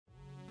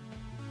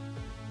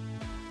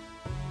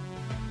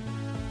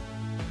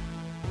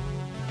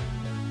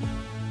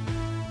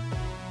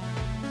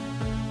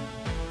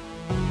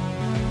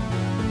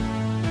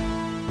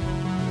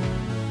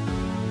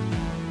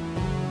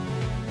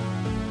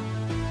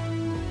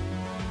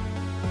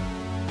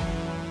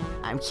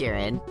I'm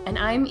Kieran. And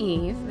I'm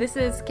Eve. This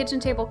is Kitchen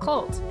Table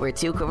Cult. We're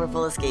two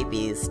quiverful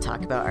escapees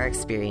talk about our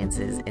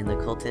experiences in the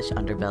cultish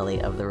underbelly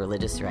of the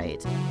religious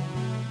right.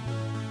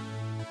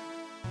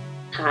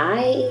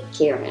 Hi,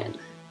 Kieran.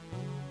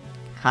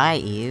 Hi,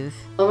 Eve.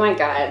 Oh my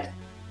god.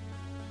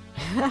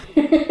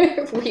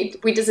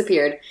 we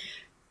disappeared.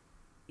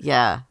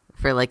 Yeah,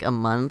 for like a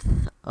month,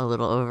 a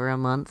little over a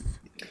month.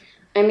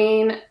 I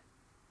mean,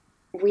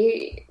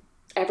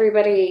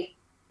 everybody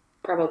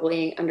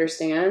probably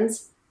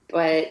understands,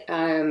 but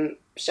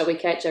shall we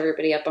catch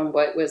everybody up on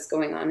what was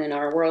going on in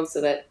our world so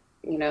that,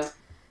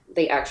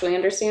 they actually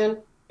understand?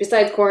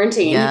 Besides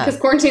quarantine, because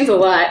quarantine's a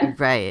lot.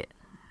 Right.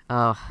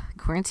 Oh,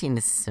 quarantine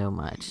is so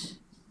much.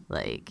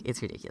 Like,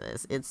 it's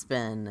ridiculous. It's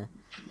been,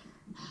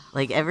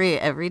 like,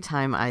 every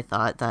time I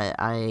thought that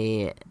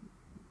I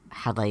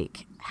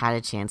had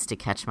a chance to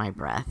catch my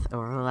breath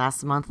over the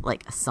last month,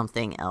 like,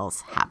 something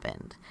else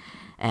happened.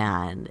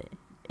 And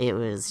it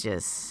was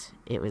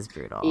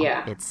brutal.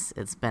 Yeah.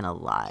 It's been a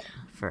lot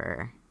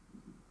for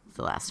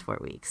the last 4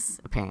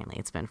 weeks. Apparently,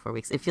 it's been 4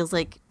 weeks. It feels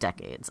like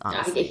decades,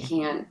 honestly. I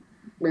can't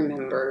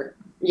remember.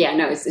 Yeah,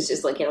 no, it's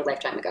just like a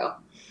lifetime ago.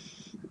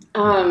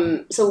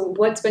 So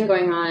what's been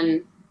going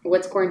on?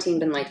 What's quarantine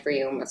been like for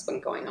you, and what's been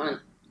going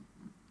on?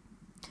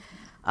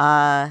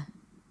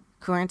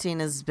 Quarantine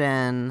has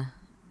been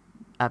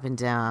up and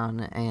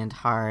down and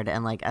hard,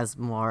 and like as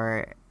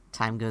more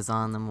time goes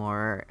on, the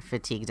more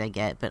fatigued I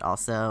get, but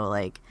also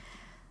like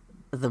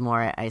the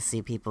more I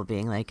see people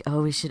being like,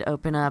 oh, we should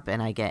open up,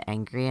 and I get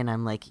angry, and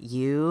I'm like,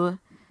 you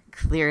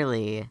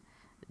clearly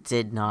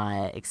did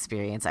not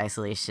experience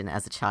isolation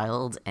as a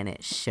child, and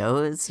it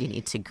shows. You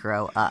need to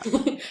grow up.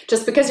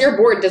 Just because you're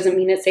bored doesn't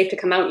mean it's safe to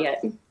come out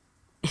yet.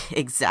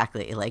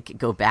 Exactly. Like,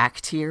 go back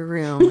to your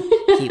room,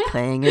 keep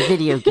playing your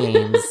video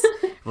games.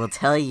 We'll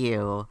tell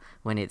you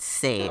when it's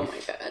safe. Oh my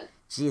god.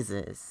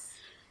 Jesus.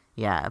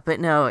 Yeah, but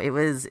no,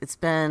 it's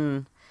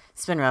been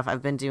rough.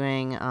 I've been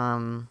doing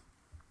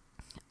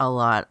a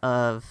lot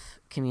of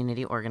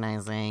community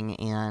organizing,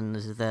 and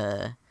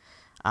the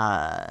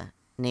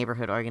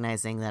neighborhood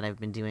organizing that I've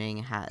been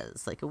doing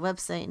has like a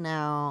website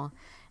now,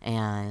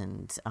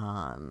 and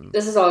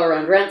this is all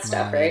around rent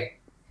stuff, right?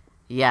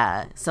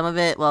 Yeah, some of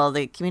it, well,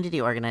 the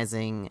community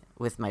organizing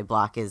with my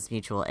block is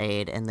mutual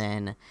aid, and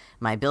then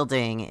my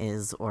building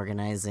is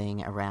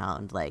organizing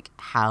around, like,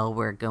 how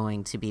we're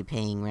going to be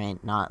paying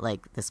rent, not,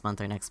 like, this month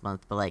or next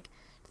month, but, like,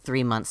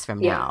 3 months from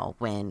now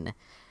when,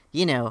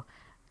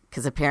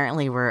 because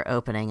apparently we're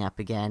opening up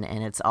again,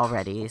 and it's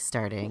already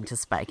starting to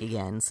spike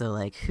again, so,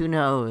 like, who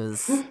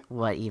knows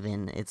what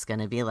even it's going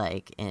to be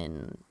like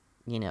in,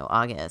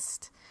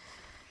 August.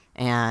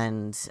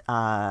 And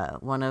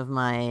one of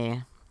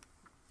my...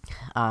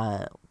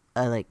 a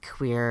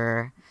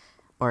queer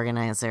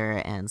organizer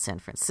in San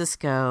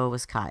Francisco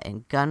was caught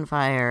in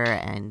gunfire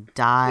and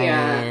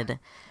died,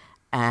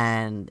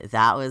 and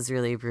that was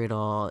really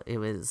brutal. It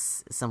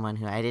was someone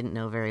who I didn't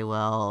know very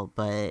well,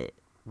 but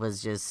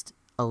was just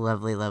a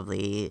lovely,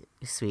 lovely,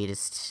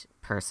 sweetest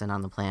person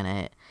on the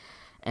planet.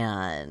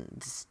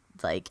 And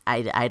like,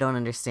 I don't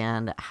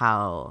understand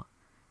how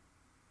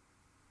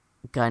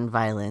gun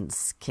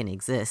violence can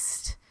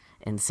exist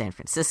in San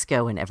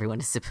Francisco when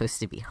everyone is supposed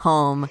to be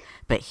home,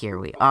 but here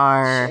we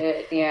are.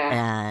 Shit,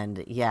 yeah.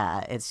 And yeah,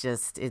 it's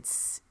just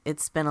it's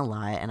been a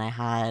lot, and I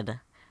had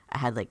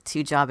like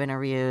 2 job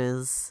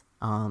interviews.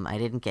 I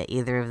didn't get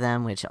either of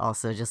them, which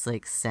also just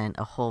like sent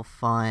a whole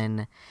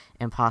fun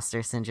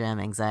imposter syndrome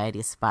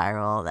anxiety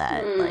spiral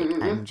that like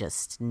I'm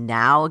just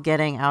now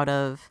getting out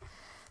of.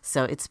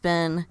 So it's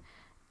been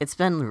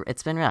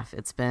rough.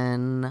 It's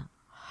been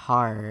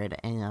hard,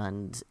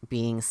 and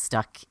being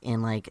stuck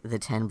in like the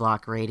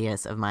 10-block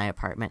radius of my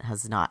apartment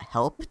has not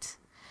helped.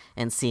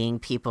 And seeing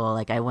people,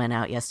 like, I went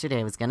out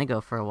yesterday, I was gonna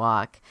go for a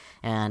walk,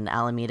 and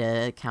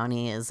Alameda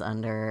County is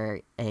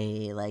under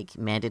a like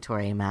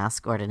mandatory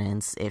mask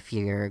ordinance if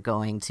you're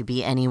going to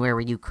be anywhere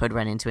where you could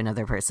run into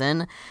another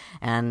person.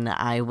 And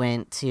I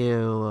went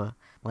to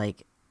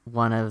like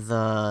one of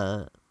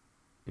the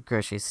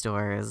grocery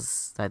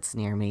stores that's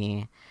near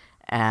me,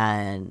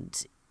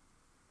 and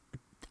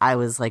I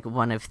was like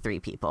one of 3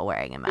 people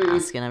wearing a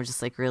mask, and I was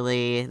just like,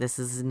 really, this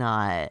is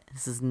not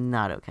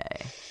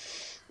okay.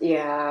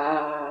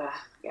 Yeah,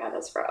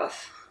 that's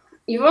rough.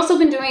 You've also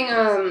been doing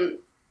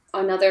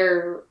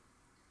another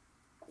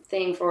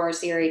thing for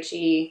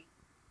CRHE.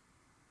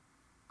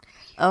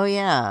 Oh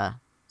yeah.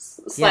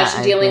 /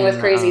 dealing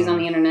with crazies on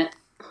the internet.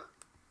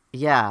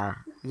 Yeah,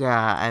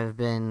 I've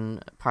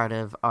been part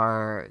of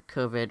our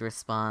COVID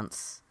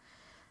response.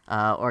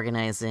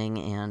 Organizing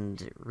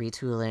and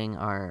retooling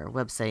our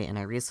website and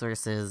our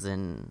resources,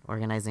 and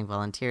organizing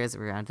volunteers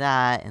around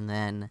that. And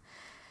then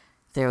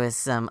there was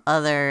some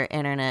other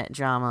internet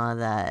drama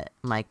that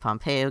Mike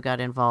Pompeo got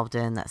involved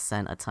in that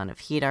sent a ton of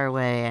heat our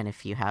way. And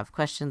if you have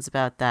questions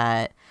about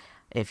that,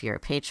 if you're a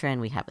patron,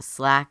 we have a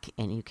Slack,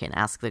 and you can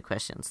ask the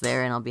questions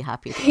there, and I'll be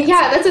happy to answer.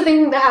 Yeah, that's the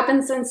thing that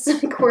happened since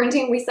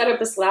quarantine. We set up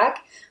a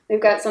Slack.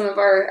 We've got some of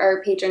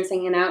our patrons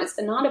hanging out. It's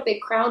not a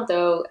big crowd,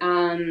 though,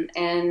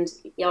 and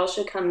y'all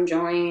should come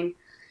join.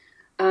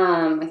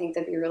 I think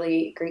that'd be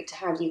really great to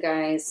have you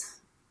guys,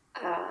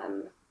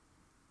 um,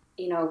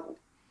 you know,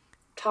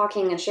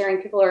 talking and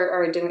sharing. People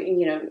are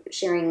doing,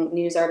 sharing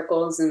news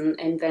articles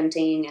and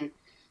venting. And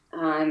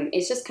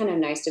it's just kind of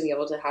nice to be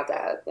able to have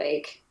that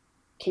like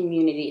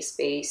community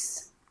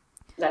space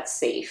that's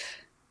safe.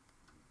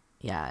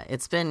 Yeah,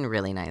 it's been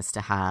really nice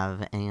to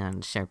have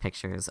and share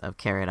pictures of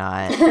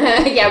Caradot.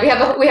 Yeah, we have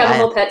a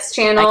whole pets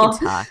channel. I can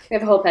talk. We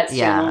have a whole pets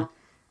Yeah.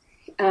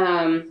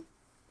 channel.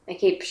 I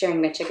keep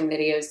sharing my chicken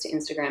videos to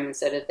Instagram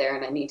instead of there,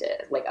 and I need to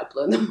like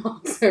upload them all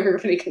so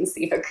everybody can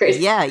see how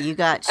crazy. Yeah, you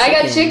got I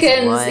chickens. got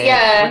chickens.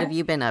 Yeah. What have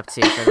you been up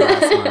to for the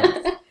last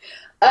month?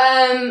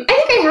 I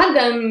think I had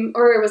them,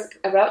 or was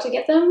about to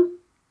get them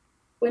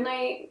when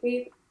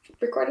we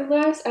recorded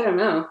last. I don't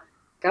know.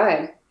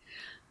 God.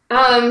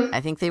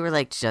 I think they were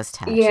like just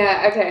hatching.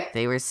 Yeah. Okay.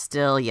 They were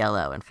still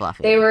yellow and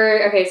fluffy. They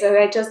were okay. So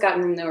I just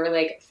gotten them. They were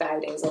like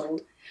 5 days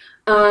old.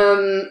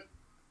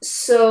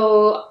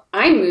 So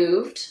I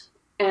moved,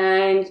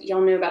 and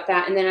y'all knew about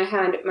that. And then I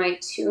had my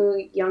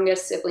 2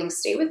 youngest siblings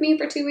stay with me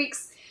for 2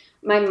 weeks.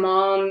 My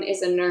mom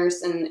is a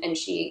nurse, and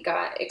she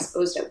got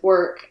exposed at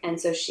work, and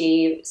so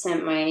she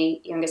sent my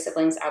youngest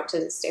siblings out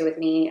to stay with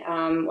me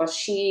while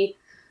she,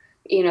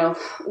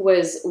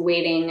 was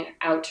waiting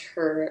out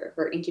her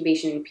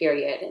incubation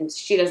period. And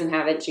she doesn't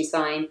have it; she's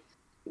fine.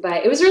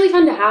 But it was really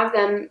fun to have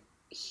them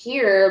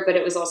here. But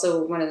it was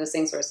also one of those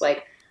things where it's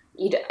like,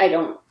 I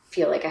don't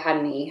feel like I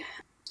had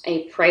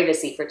a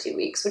privacy for 2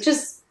 weeks, which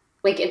is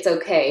like, it's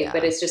okay, Yeah.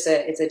 but it's just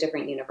it's a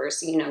different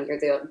universe. You're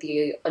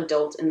the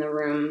adult in the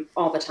room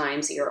all the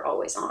time, so you're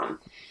always on.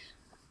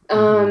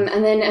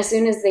 And then as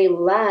soon as they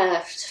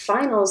left,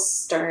 finals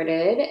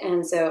started,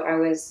 and so I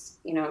was,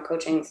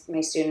 coaching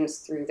my students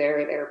through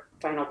their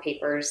final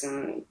papers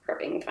and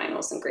prepping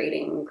finals and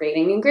grading,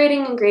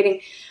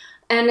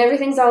 and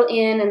everything's all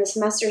in, and the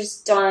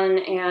semester's done,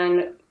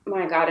 and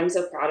my God, I'm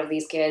so proud of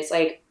these kids.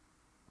 Like,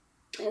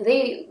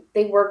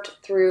 they worked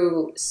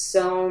through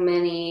so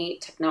many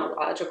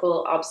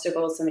technological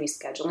obstacles, so many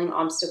scheduling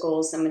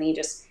obstacles, so many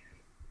just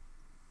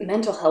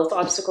mental health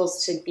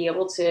obstacles to be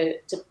able to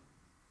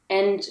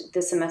end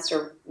the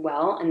semester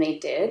well, and they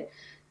did.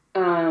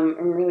 I'm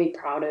really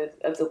proud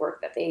of the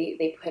work that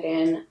they put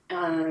in,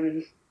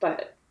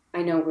 but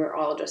I know we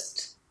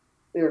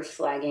were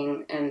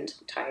flagging and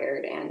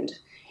tired, and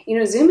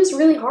Zoom is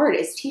really hard.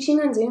 Teaching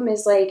on Zoom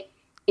is like,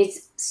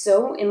 it's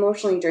so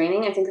emotionally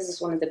draining. I think this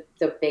is one of the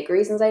big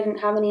reasons I didn't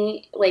have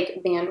any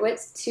like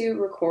bandwidth to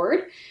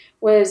record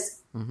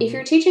was if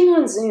you're teaching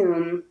on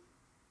Zoom,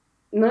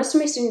 most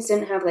of my students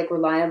didn't have like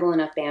reliable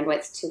enough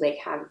bandwidth to like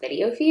have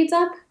video feeds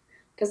up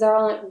because they're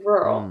all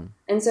rural.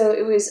 And so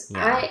it was,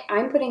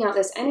 I'm putting out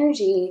this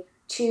energy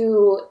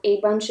to a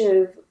bunch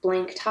of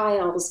blank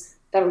tiles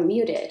that are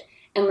muted.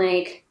 And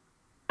like,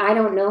 I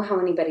don't know how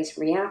anybody's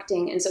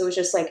reacting. And so it was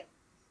just like,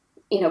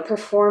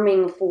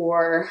 performing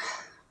for,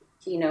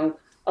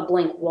 a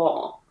blank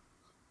wall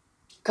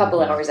a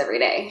couple hours every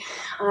day.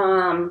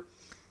 And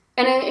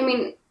I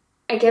mean,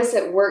 I guess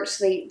it worked.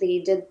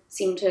 They did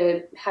seem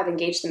to have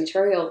engaged the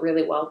material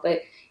really well,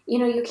 but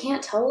you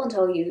can't tell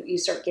until you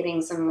start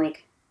getting some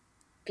like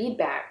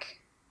feedback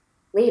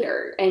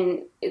later,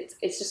 and it's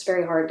just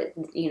very hard,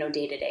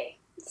 day to day.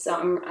 So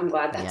I'm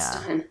glad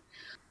that's done.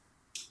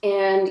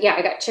 And yeah,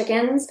 I got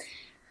chickens,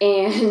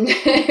 and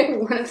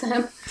one of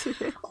them,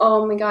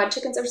 oh my God,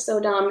 chickens are so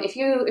dumb. If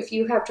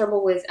you have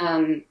trouble with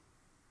animal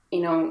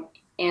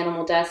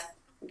death,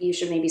 you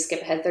should maybe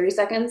skip ahead 30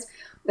 seconds.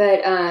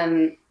 But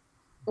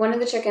one of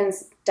the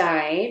chickens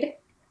died,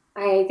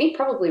 I think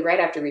probably right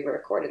after we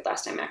recorded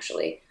last time,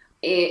 actually.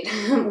 It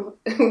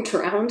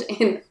drowned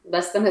in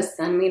less than a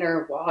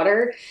centimeter of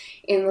water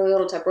in the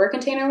little Tupperware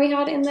container we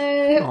had in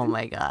the oh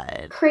my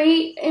God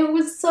crate. It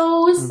was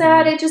so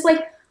sad. It just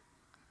like,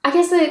 I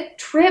guess it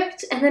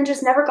tripped and then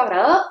just never got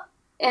up.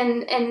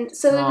 And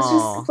so it was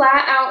just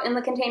flat out in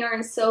the container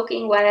and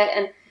soaking wet.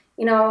 And,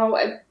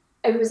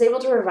 I was able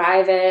to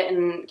revive it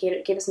and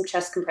gave it some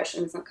chest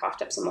compressions and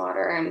coughed up some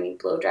water, and we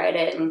blow dried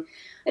it. And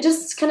it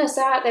just kind of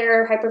sat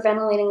there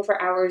hyperventilating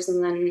for hours,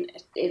 and then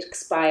it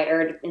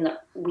expired in the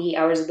wee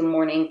hours of the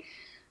morning.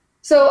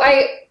 So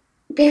I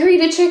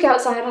buried a chick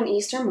outside on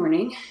Easter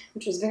morning,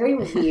 which was very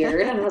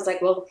weird. And I was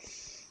like, well,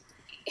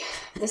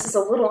 this is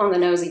a little on the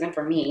nose even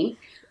for me.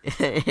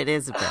 It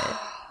is a bit.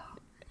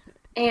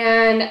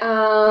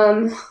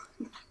 And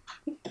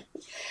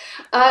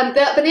but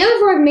the other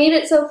 4 have made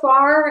it so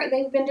far.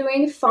 They've been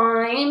doing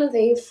fine.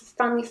 They've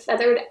finally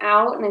feathered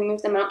out, and I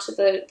moved them out to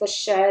the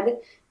shed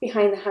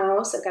behind the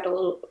house. I've got a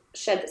little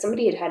shed that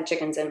somebody had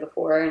chickens in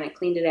before, and I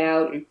cleaned it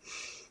out and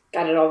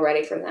got it all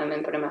ready for them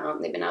and put them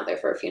out. They've been out there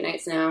for a few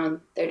nights now,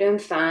 and they're doing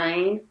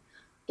fine.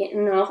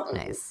 Getting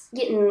nice.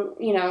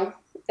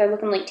 They're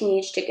looking like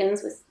teenage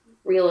chickens with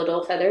real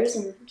adult feathers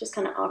and just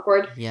kind of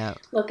awkward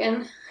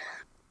looking.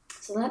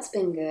 So that's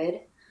been good.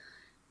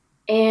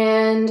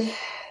 And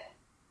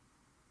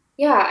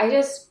yeah,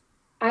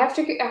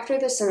 after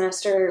the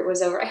semester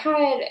was over, I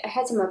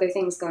had some other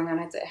things going on.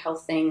 I had a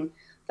health thing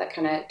that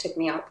kind of took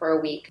me out for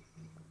a week.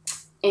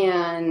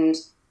 And,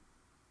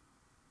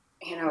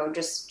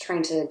 just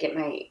trying to get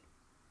my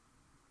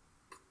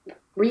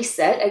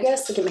reset, I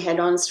guess, to get my head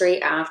on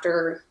straight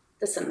after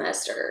the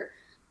semester.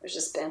 There's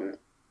just been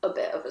a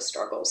bit of a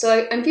struggle.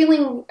 So I'm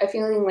feeling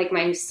like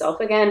myself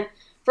again.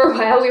 For a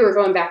while, we were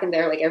going back in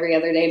there like every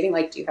other day, being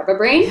like, "Do you have a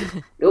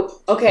brain?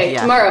 Nope. Okay,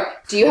 yeah. Tomorrow,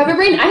 do you have a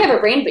brain? I have a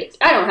brain, but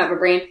I don't have a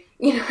brain."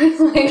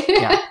 Like,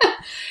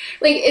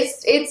 like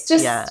it's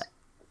just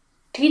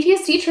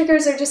PTSD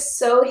triggers are just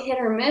so hit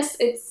or miss.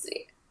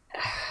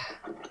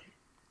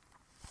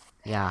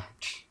 Yeah,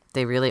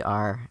 they really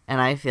are,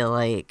 and I feel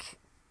like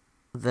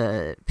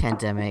the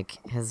pandemic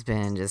has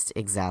been just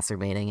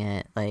exacerbating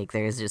it. Like,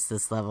 there's just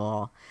this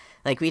level.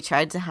 Like, we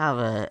tried to have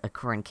a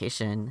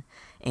quarantation,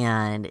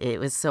 and it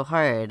was so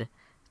hard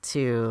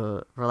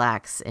to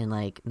relax and,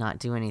 like, not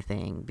do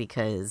anything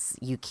because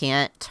you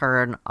can't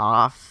turn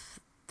off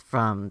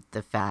from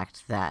the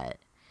fact that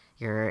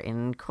you're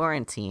in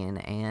quarantine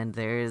and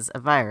there's a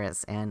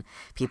virus and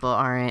people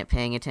aren't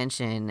paying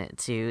attention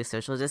to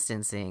social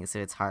distancing. So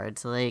it's hard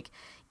to, like,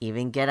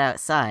 even get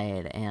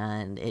outside,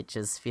 and it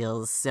just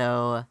feels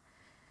so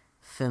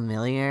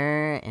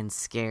familiar and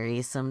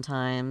scary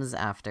sometimes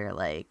after,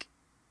 like,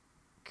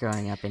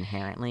 growing up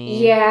inherently.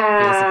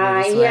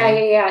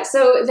 Yeah.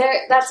 So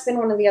that's been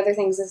one of the other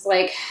things is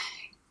like,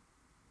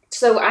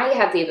 so I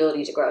have the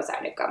ability to go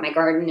outside. I've got my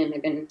garden, and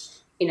I've been,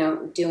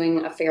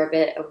 doing a fair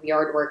bit of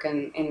yard work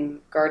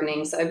and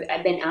gardening. So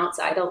I've been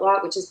outside a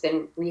lot, which has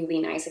been really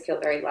nice. I feel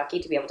very lucky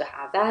to be able to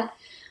have that.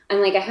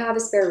 And like, I have a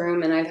spare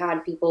room, and I've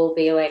had people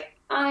be like,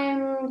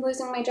 "I'm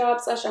losing my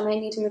job / I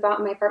might need to move out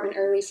of my apartment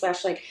early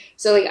 / like,"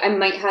 so like I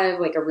might have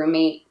like a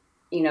roommate,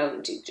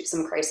 do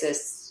some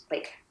crisis,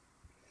 like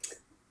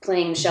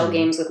playing shell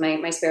games with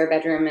my spare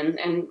bedroom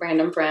and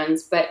random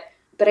friends. But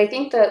I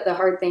think that the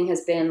hard thing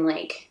has been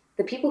like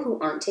the people who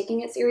aren't taking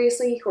it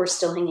seriously, who are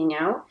still hanging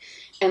out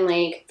and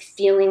like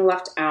feeling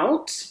left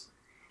out,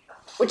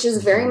 which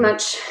is very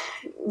much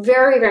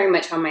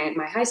how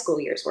my high school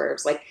years were. It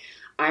was like,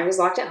 I was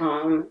locked at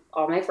home.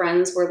 All my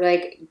friends were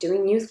like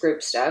doing youth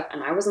group stuff,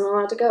 and I wasn't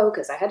allowed to go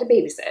because I had to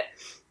babysit,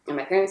 and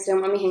my parents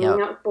didn't want me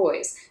hanging out with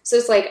boys. So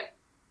it's like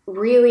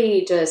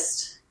really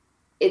just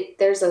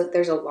there's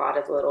a lot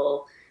of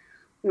little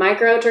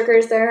micro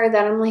triggers there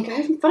that I'm like,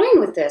 I'm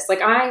fine with this.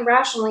 Like, I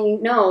rationally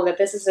know that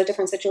this is a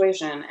different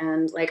situation,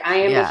 and like I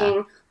am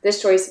making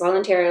this choice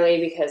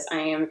voluntarily because I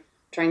am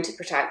trying to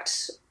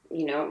protect,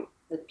 the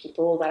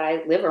people that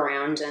I live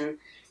around, and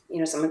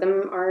some of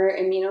them are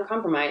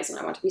immunocompromised, and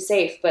I want to be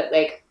safe. But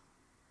like,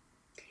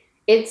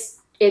 it's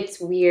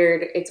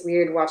weird. It's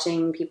weird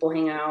watching people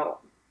hang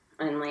out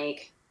and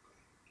like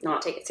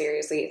not take it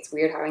seriously. It's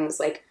weird having this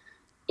like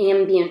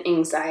ambient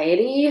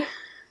anxiety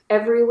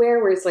everywhere,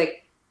 where it's like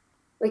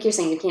you're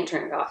saying, you can't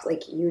turn it off.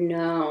 Like,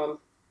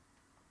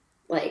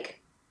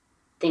 like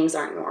things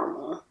aren't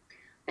normal,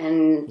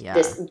 and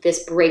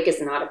this break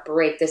is not a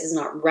break. This is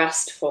not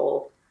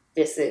restful.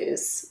 This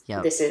is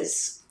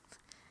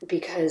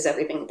because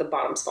the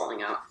bottom's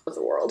falling out of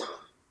the world.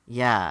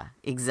 Yeah,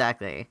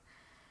 exactly.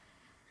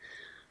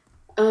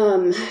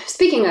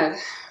 Speaking of,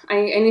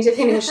 I need to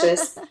finish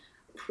this.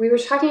 We were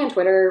talking on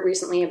Twitter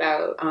recently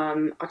about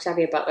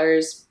Octavia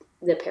Butler's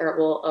The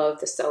Parable of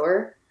the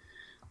Sower.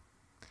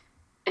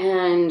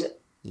 And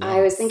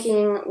I was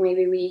thinking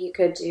maybe we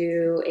could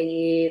do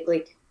a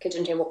like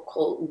kitchen table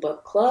cult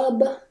book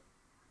club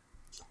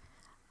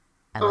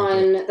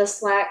on the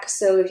Slack.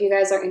 So if you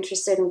guys are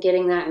interested in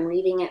getting that and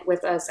reading it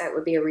with us, that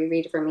would be a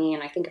reread for me,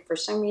 and I think a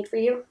first time read for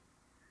you.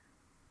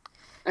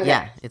 Okay.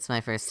 Yeah, it's my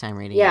first time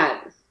reading.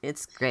 Yeah,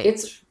 it's great.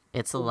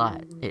 It's a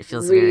lot. It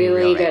feels really very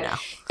real good right now.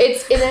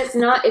 It's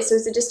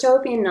a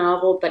dystopian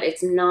novel, but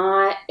it's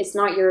not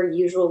your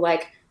usual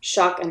like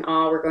shock and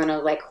awe. We're going to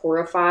like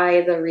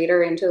horrify the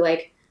reader into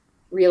like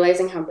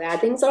realizing how bad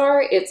things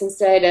are. It's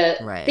instead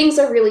things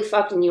are really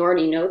fucked, and you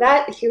already know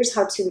that. Here's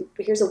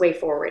a way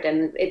forward,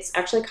 and it's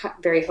actually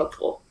very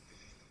hopeful.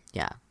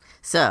 Yeah.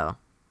 So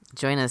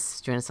join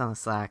us on the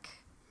Slack.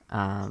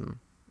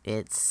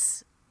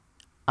 It's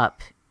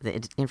up.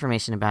 The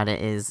information about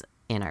it is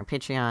in our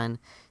Patreon.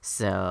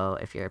 So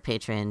if you're a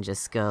patron,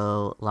 just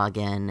go log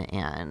in,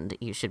 and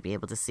you should be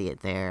able to see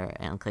it there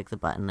and click the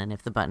button. And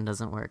if the button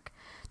doesn't work,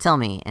 tell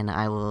me, and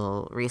I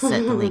will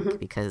reset the link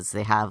because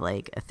they have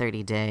like a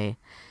 30-day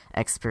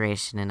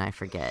expiration, and I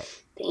forget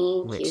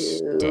which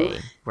day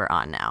we're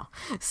on now.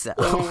 So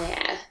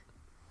yeah,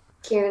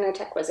 Kieran, our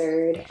tech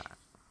wizard.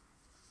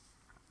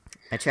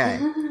 I try.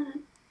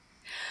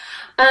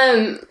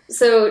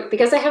 So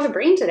because I have a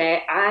brain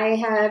today, I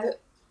have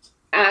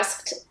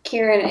asked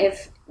Kieran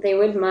if they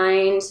would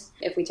mind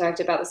if we talked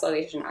about the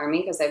Salvation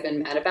Army, because I've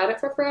been mad about it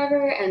for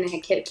forever, and I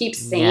keep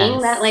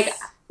saying that, like,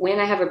 when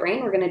I have a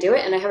brain, we're going to do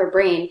it, and I have a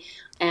brain,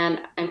 and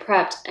I'm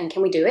prepped, and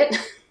can we do it?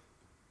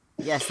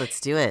 Yes,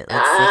 let's do it.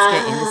 Let's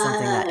get into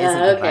something that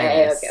isn't a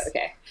virus.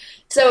 Okay.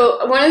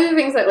 So one of the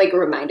things that, like,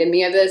 reminded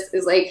me of this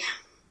is, like,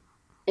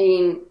 I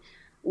mean,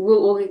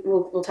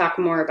 we'll talk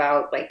more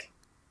about, like,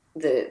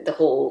 the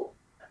whole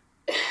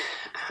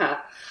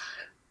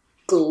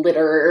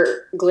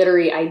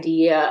glittery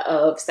idea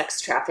of sex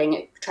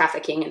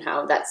trafficking and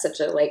how that's such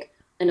a like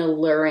an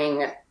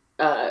alluring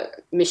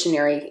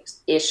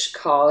missionary-ish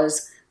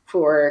cause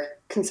for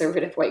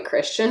conservative white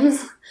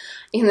Christians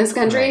in this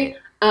country.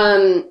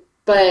 Right.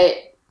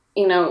 But,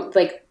 you know,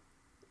 like,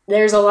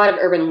 there's a lot of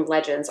urban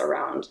legends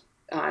around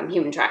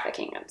human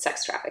trafficking and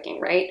sex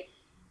trafficking, right?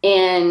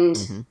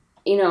 And,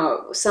 you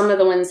know, some of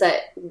the ones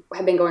that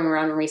have been going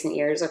around in recent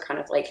years are kind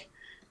of like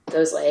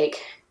those, like,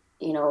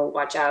 you know,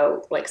 watch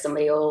out, like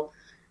somebody will,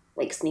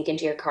 like, sneak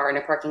into your car in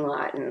a parking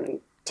lot and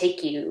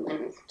take you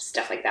and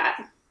stuff like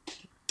that.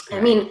 Right.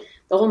 I mean,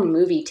 the whole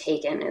movie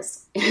Taken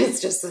is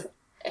just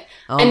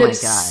an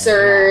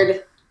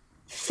absurd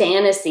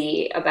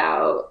fantasy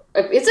about,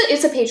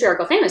 it's a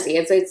patriarchal fantasy.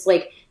 It's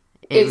like,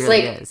 it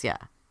really is, yeah.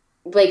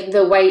 Like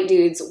the white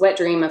dude's wet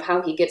dream of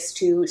how he gets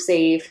to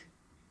save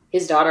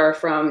his daughter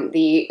from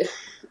the,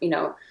 you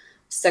know,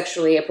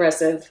 sexually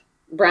oppressive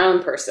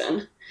brown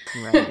person.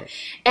 Right.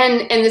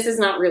 and this is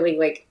not really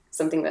like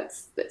something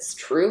that's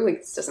true. Like,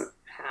 this doesn't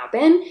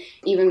happen,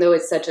 even though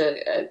it's such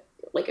a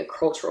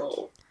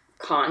cultural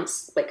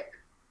construct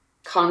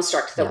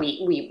that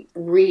we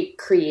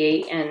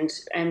recreate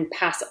and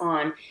pass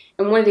on.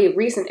 And one of the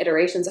recent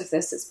iterations of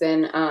this has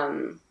been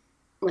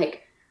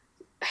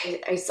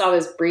I saw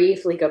this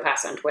briefly go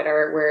past on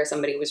Twitter where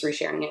somebody was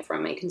resharing it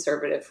from a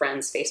conservative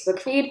friend's Facebook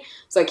feed.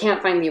 So I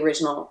can't find the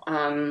original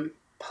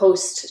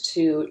post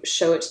to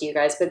show it to you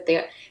guys. But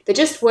the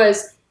gist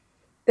was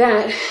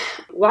that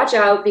watch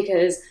out,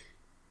 because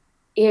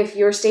if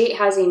your state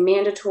has a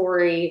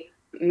mandatory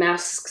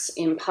masks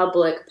in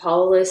public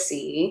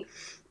policy,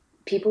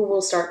 people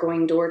will start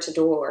going door to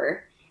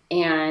door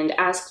and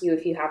ask you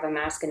if you have a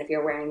mask and if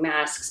you're wearing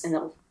masks,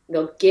 and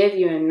they'll give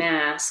you a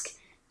mask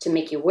to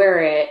make you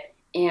wear it.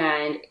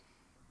 And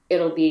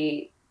it'll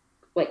be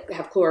like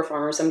have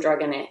chloroform or some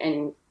drug in it,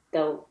 and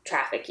they'll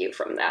traffic you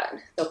from that.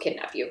 They'll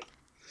kidnap you.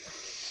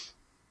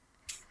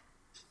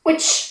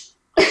 Which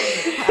what?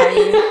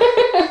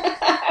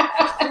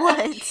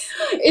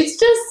 It's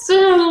just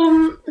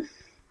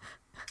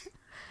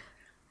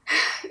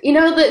you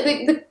know,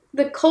 the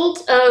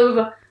cult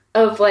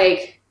of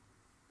like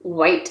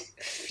white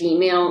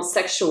female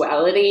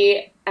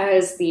sexuality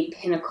as the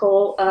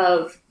pinnacle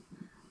of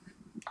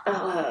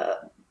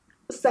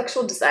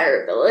sexual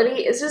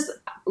desirability is just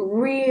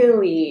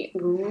really,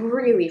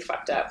 really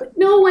fucked up. Like,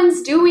 no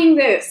one's doing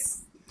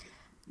this.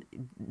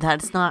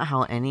 That's not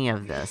how any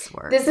of this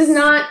works. This is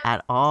not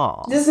at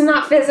all. This is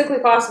not physically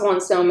possible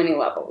on so many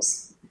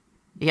levels.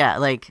 Yeah,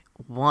 like,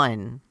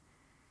 one,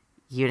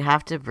 you'd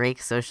have to break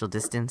social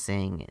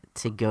distancing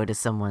to go to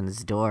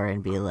someone's door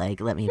and be like,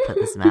 let me put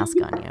this mask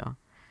on you.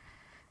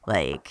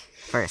 Like,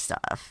 first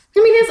off.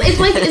 I mean,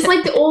 it's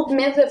like the old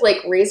myth of like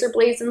razor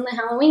blades and the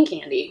Halloween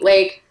candy.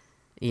 Like,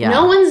 yeah.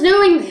 No one's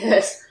doing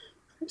this.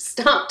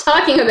 Stop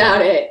talking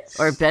about it.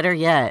 Or better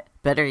yet,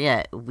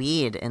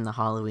 weed in the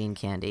Halloween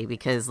candy,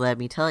 because let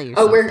me tell you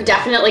something. We're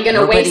definitely going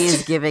to waste...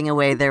 Nobody's giving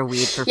away their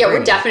weed for free. Yeah,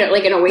 we're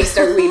definitely going to waste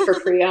our weed for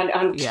free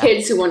on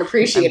kids who won't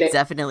appreciate it.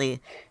 Definitely.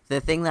 The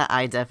thing that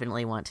I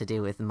definitely want to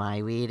do with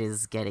my weed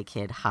is get a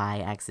kid high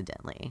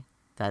accidentally.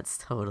 That's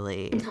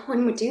totally... No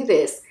one would do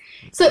this.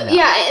 So,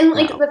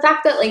 the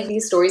fact that, like,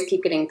 these stories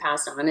keep getting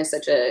passed on is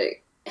such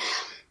a...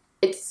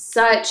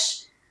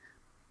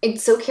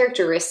 It's so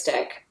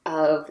characteristic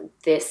of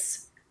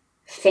this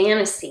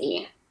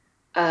fantasy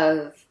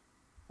of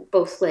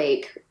both,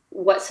 like,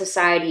 what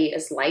society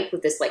is like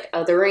with this, like,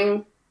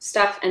 othering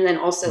stuff, and then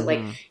also,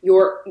 like,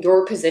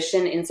 your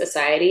position in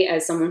society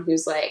as someone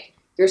who's, like,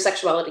 your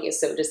sexuality is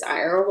so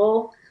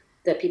desirable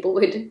that people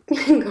would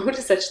go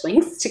to such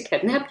lengths to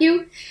kidnap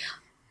you.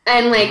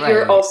 And, like,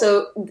 you're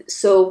also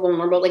so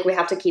vulnerable. Like, we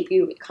have to keep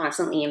you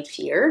constantly in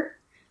fear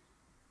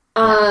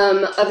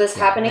of this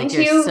happening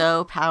to you. You're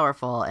so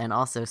powerful and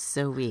also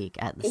so weak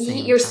at the same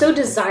time. You're so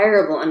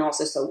desirable and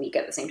also so weak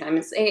at the same time.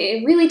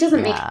 It really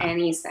doesn't make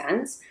any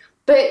sense.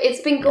 But it's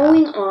been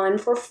going on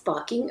for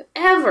fucking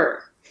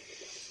ever.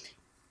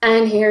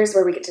 And here's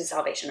where we get to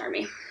Salvation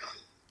Army.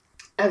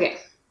 Okay.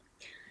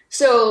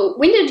 So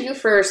when did you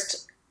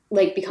first,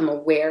 like, become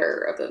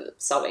aware of the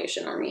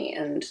Salvation Army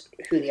and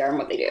who they are and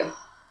what they do?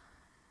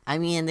 I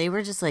mean, they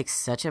were just, like,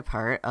 such a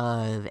part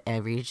of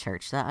every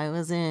church that I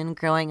was in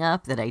growing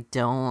up that I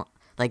don't,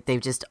 like,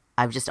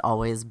 I've just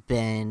always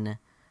been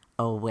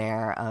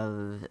aware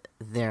of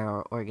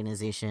their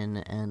organization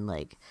and,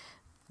 like,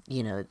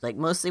 you know, like,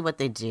 mostly what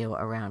they do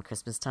around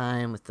Christmas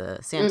time with the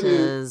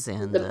Santas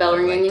and the bell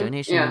ringing, like,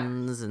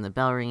 donations and the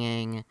bell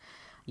ringing,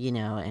 you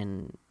know,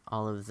 and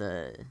all of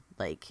the,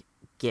 like,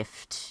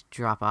 gift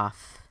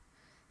drop-off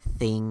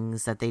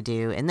things that they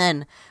do. And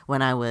then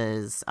when I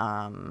was,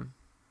 I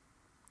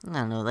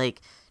don't know,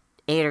 like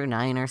 8 or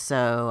 9 or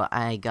so,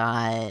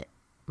 my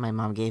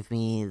mom gave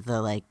me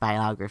the, like,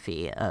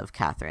 biography of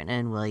Catherine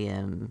and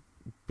William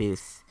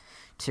Booth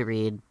to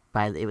read.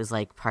 It was,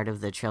 like, part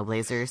of the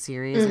Trailblazer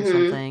series or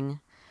something.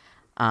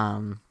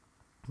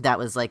 That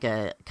was, like,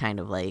 a kind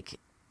of, like,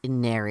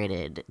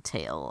 narrated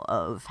tale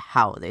of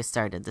how they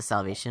started the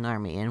Salvation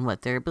Army and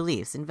what their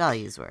beliefs and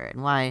values were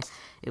and why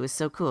it was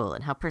so cool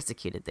and how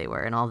persecuted they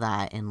were and all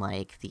that in,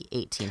 like, the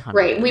 1800s.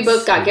 Right, we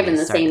both got given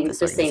the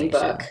same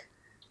book.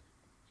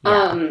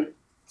 Um,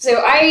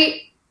 so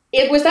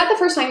was that the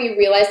first time you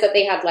realized that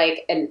they had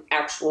like an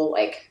actual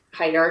like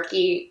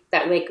hierarchy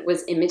that like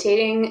was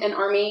imitating an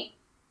army?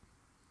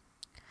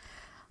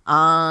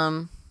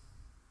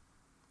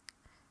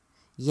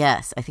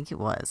 Yes, I think it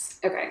was.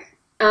 Okay.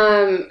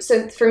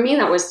 So for me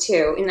that was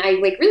too, and I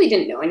like really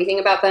didn't know anything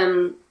about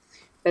them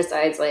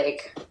besides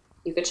like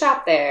you could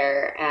shop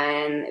there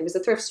and it was a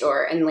thrift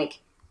store and like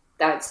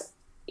that's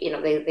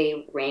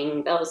they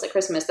rang bells at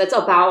Christmas. That's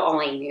about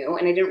all I knew,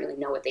 and I didn't really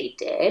know what they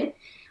did.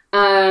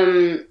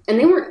 And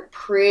they weren't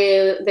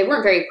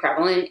very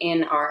prevalent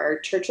in our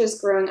churches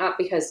growing up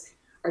because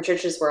our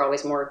churches were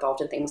always more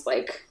involved in things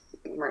like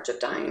March of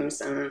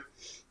Dimes and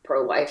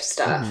pro-life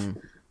stuff.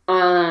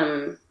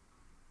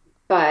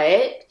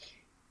 But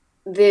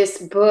this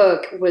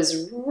book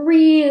was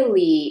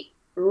really,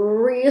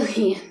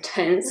 really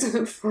intense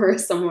for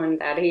someone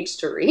that age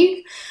to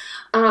read.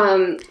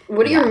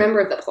 What do you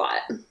remember of the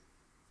plot?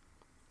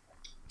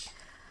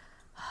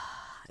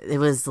 It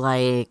was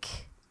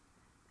like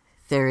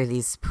there were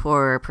these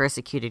poor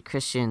persecuted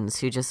Christians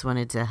who just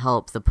wanted to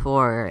help the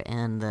poor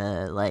and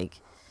the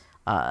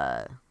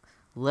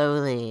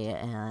lowly,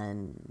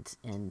 and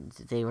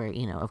they were,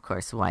 of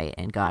course, white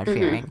and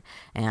God-fearing,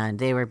 and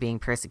they were being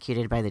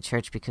persecuted by the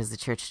church because the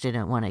church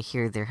didn't want to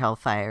hear their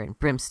hellfire and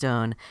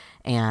brimstone,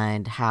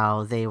 and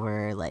how they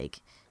were like,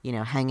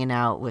 hanging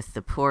out with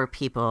the poor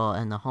people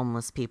and the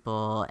homeless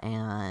people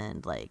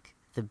and like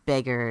the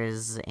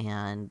beggars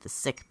and the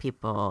sick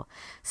people,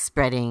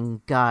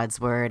 spreading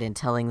God's word and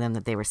telling them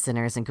that they were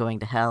sinners and going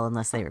to hell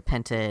unless they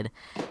repented.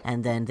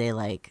 And then they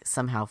like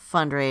somehow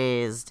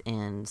fundraised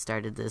and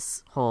started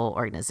this whole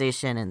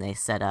organization, and they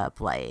set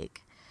up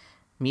like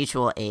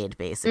mutual aid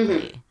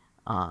basically,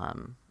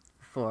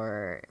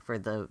 for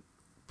the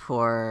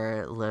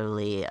poor,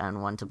 lowly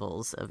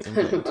unwantables of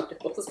England.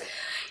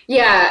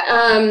 Yeah.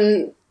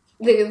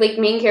 The like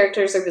main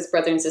characters are this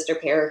brother and sister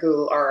pair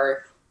who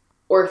are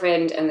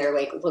orphaned, and they're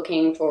like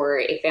looking for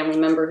a family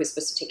member who's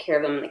supposed to take care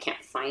of them, and they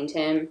can't find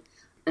him,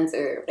 and so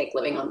they're like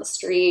living on the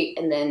street,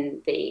 and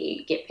then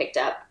they get picked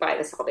up by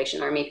the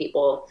Salvation Army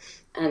people,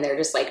 and they're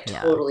just like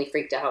totally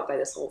freaked out by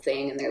this whole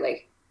thing, and they're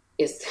like,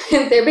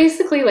 they're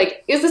basically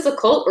like, is this a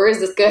cult or is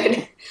this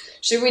good?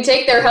 Should we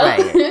take their help?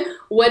 Right.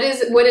 What is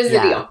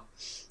the deal?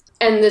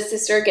 And the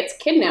sister gets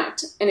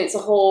kidnapped, and it's a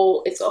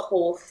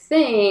whole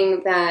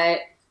thing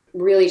that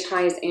really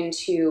ties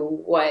into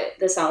what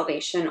the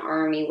Salvation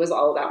Army was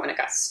all about when it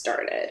got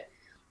started.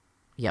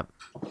 Yep.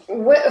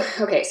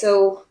 Okay,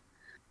 so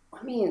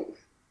let me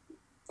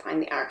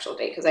find the actual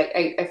date, because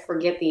I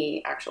forget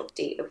the actual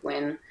date of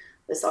when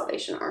the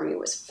Salvation Army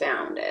was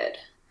founded.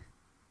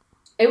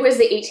 It was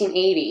the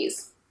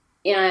 1880s,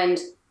 and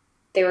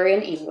they were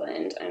in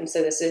England, and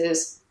so this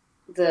is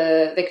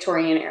the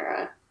Victorian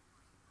era.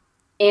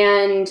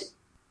 And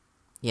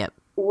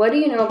what do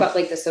you know about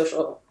like the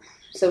social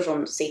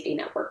safety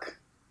network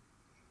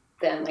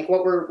then? Like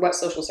what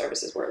social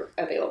services were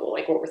available?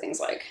 Like what were things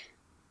like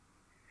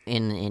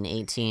in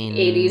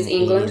 1880s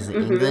England?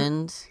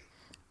 England?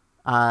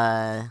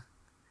 Not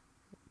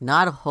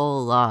a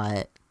whole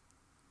lot.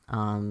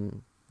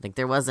 Like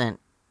there wasn't,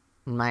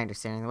 in my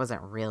understanding, there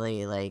wasn't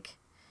really like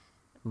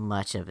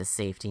much of a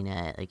safety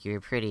net. Like you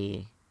were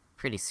pretty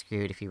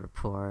screwed if you were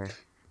poor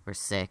or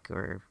sick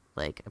or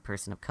like a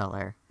person of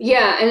color.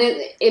 Yeah, and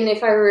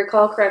if I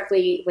recall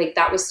correctly, like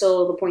that was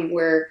still the point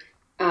where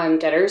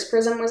debtor's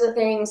prison was a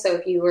thing. So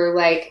if you were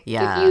like,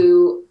 if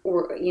you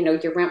were,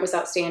 your rent was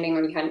outstanding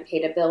or you hadn't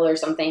paid a bill or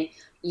something,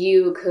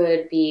 you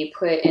could be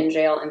put in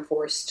jail and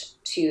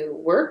forced to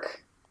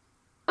work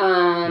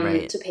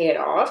to pay it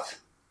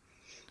off.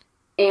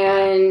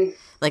 And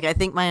like, I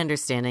think my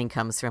understanding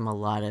comes from a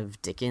lot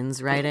of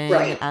Dickens writing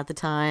at the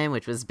time,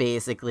 which was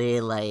basically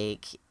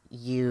like,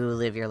 you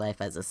live your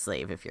life as a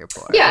slave if you're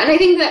poor. Yeah, and I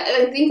think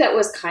that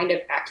was kind of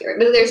accurate.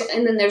 But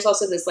there's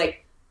also this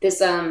like this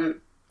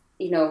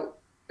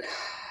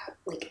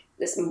like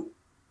this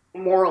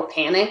moral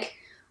panic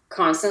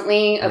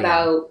constantly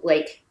about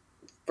like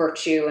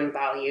virtue and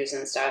values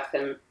and stuff,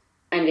 and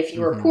if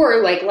you were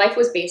poor, like life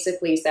was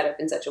basically set up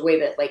in such a way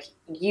that like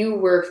you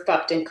were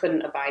fucked and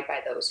couldn't abide by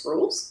those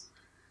rules.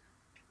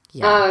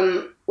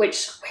 Yeah.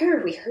 Which, where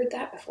have we heard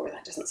that before?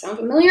 That doesn't sound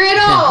familiar at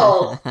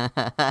all.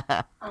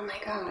 Oh my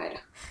god.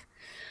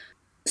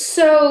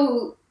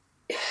 So,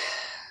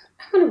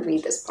 I'm going to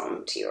read this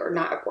poem to you, or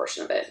not a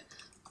portion of it.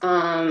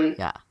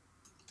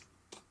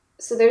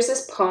 So there's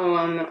this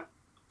poem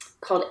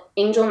called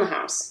Angel in the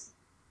House.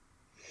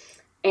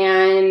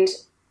 And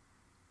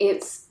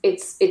it's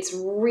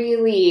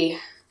really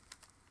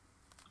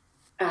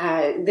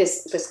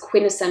this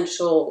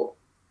quintessential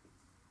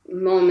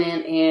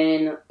moment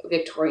in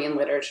Victorian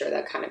literature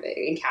that kind of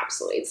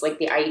encapsulates like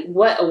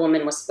what a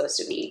woman was supposed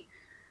to be.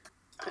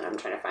 And I'm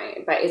trying to find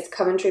it, but it's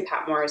Coventry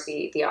Patmore is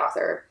the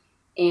author,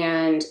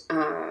 and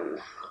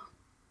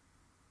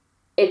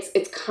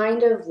it's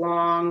kind of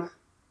long,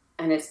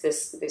 and it's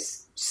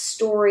this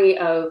story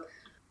of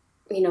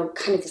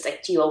kind of this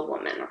ideal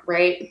woman,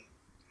 right?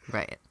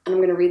 Right. And I'm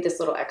going to read this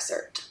little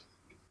excerpt.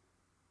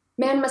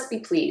 Man must be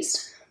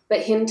pleased,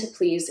 but him to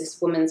please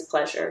is woman's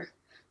pleasure.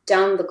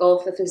 Down the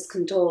gulf of his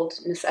condoled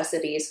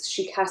necessities,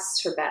 she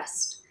casts her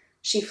best.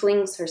 She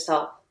flings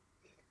herself.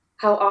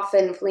 How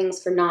often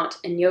flings for naught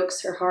and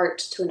yokes her heart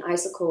to an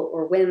icicle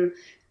or whim,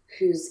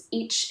 whose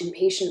each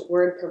impatient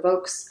word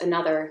provokes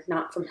another,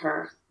 not from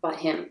her, but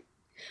him.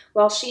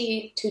 While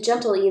she, too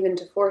gentle even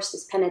to force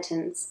his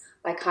penitence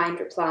by kind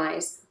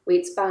replies,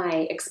 waits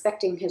by,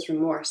 expecting his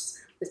remorse,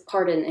 with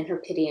pardon in her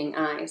pitying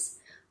eyes.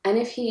 And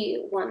if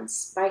he,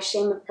 once, by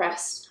shame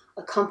oppressed,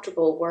 a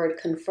comfortable word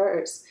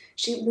confers,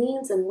 she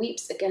leans and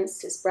weeps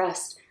against his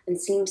breast, and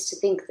seems to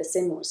think the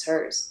sin was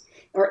hers.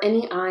 Or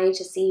any eye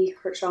to see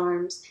her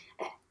charms,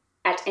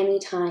 at any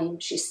time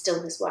she's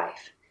still his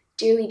wife,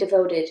 dearly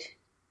devoted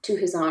to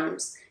his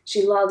arms.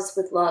 She loves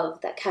with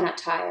love that cannot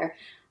tire,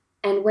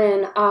 and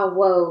when, ah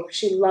woe,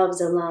 she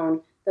loves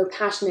alone, though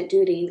passionate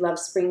duty love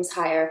springs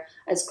higher,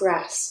 as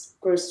grass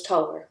grows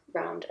taller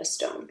round a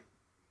stone.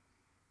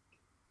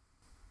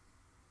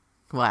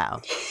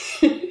 Wow.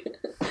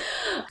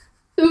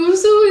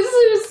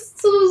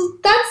 So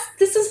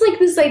this is like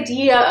this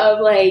idea of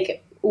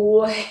like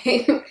what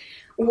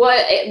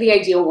the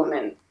ideal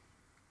woman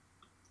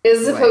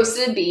is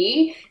supposed to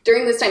be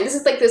during this time. This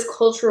is like this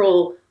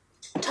cultural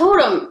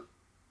totem,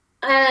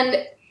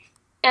 and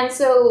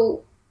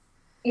so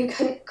you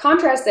can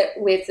contrast it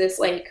with this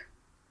like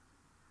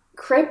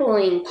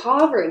crippling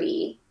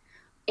poverty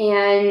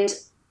and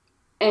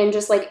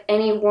just like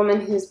any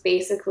woman who's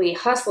basically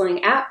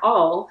hustling at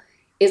all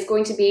is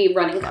going to be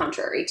running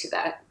contrary to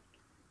that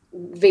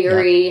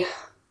very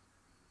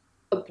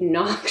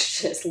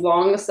obnoxious,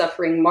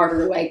 long-suffering,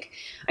 martyr-like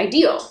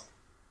ideal.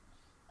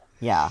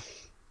 Yeah.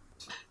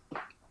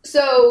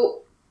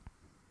 So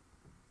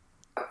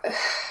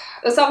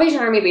the Salvation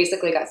Army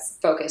basically got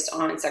focused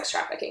on sex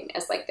trafficking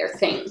as like their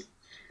thing.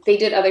 They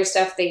did other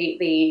stuff.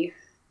 They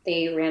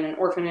ran an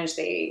orphanage.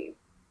 They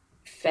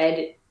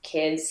fed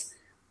kids.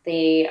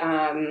 They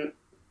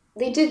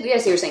did,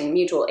 yes, you were saying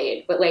mutual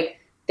aid, but like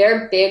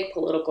their big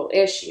political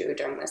issue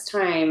during this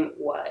time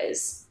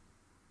was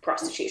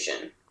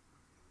prostitution,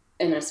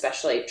 and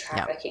especially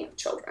trafficking of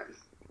children.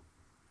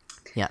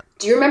 Yeah.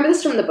 Do you remember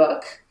this from the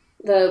book?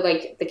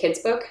 The kids'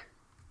 book?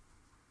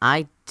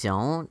 I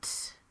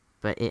don't,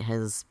 but it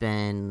has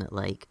been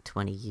like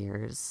 20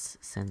 years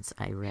since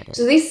I read it.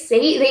 So they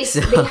say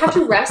they have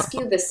to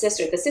rescue the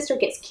sister. The sister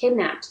gets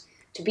kidnapped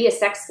to be a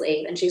sex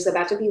slave, and she's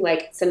about to be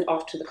like sent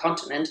off to the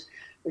continent,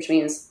 which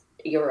means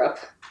Europe,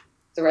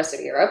 the rest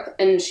of Europe,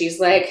 and she's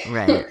like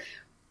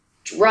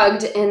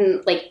drugged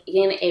and like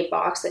in a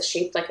box that's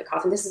shaped like a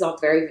coffin. This is all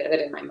very vivid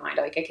in my mind.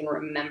 Like I can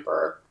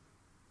remember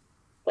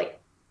like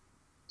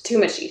too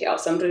much detail,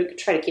 so I'm going to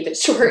try to keep it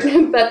short.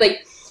 But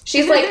like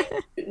she's like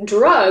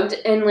drugged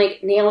and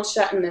like nailed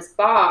shut in this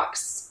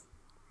box,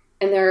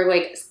 and they're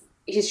like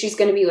she's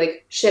going to be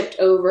like shipped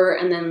over,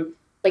 and then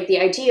like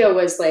the idea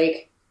was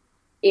like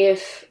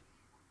if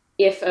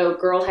a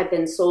girl had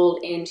been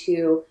sold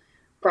into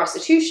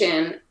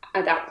prostitution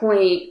at that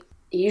point,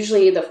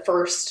 usually the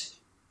first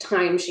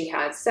time she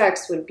had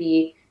sex would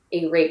be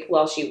a rape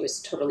while she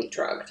was totally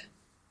drugged.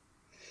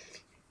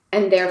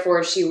 And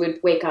therefore she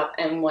would wake up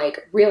and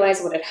like realize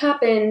what had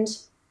happened,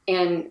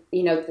 and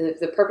you know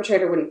the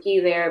perpetrator wouldn't be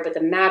there, but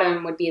the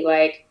madam would be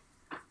like,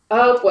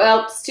 oh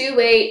well, it's too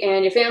late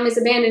and your family's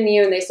abandoned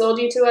you and they sold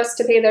you to us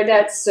to pay their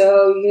debts,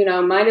 so you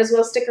know might as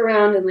well stick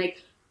around and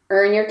like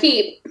earn your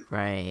keep.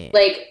 Right.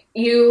 Like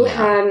you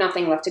have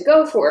nothing left to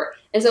go for.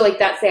 And so like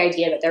that's the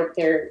idea that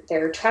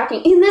they're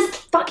tracking in this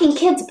fucking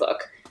kids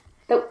book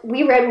that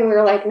we read when we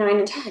were like 9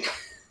 and 10.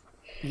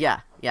 Yeah.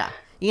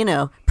 You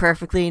know,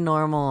 perfectly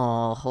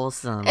normal,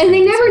 wholesome. And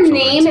they never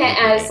name it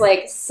as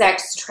like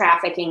sex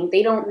trafficking.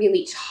 They don't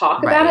really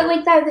talk about it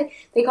like that.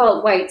 They call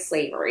it white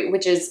slavery,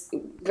 which is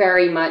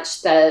very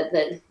much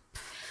the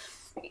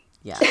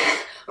yeah.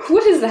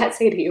 What does that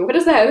say to you? What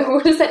does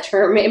that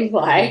term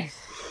imply?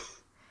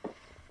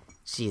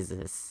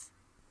 Jesus.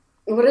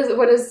 What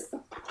does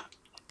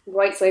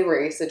white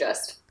slavery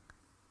suggest?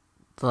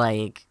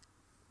 Like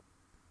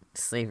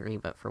slavery,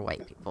 but for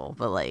white people.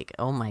 But like,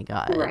 oh my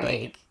god,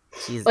 like,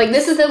 Jesus. Like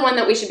this is the one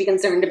that we should be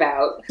concerned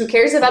about. Who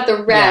cares about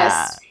the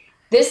rest? Yeah.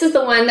 This is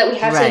the one that we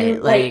have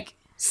to like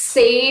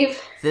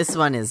save. This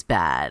one is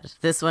bad.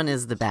 This one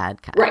is the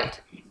bad kind. Right,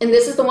 and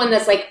this is the one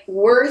that's like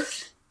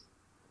worth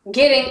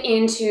getting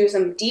into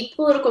some deep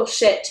political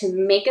shit to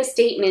make a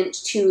statement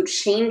to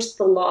change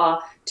the law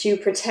to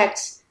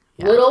protect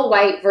little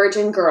white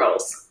virgin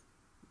girls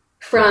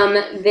from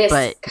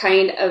this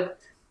kind of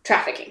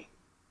trafficking.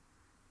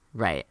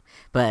 Right.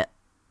 But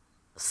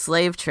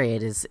slave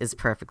trade is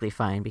perfectly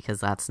fine because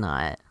that's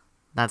not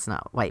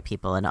white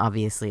people, and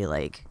obviously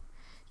like,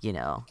 you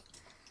know,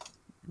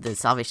 the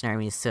Salvation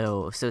Army is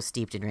so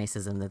steeped in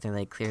racism that they're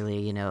like clearly,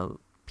 you know,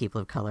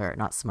 people of color are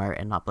not smart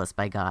and not blessed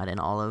by God and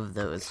all of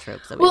those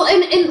tropes that we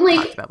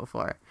talked about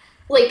before.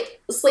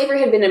 Like slavery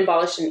had been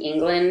abolished in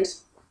England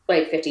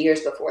like 50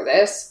 years before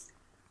this.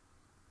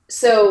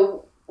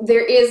 So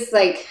there is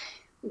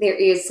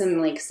some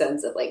like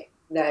sense of like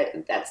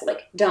that's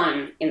like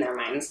done in their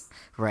minds.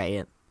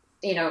 Right.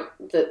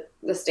 the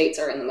states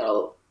are in the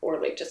middle or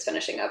like just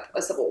finishing up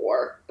a civil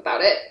war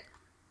about it.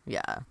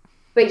 Yeah.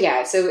 But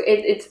yeah, so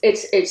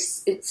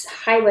it's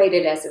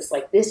highlighted as this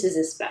like this is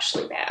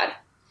especially bad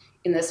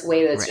in this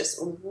way that's Right. just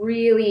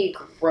really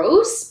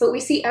gross. But we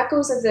see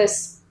echoes of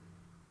this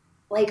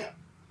like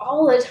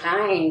all the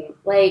time.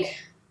 Like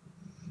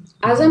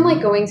as I'm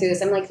like going through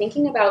this, I'm like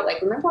thinking about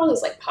like remember all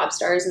those like pop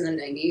stars in the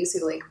 '90s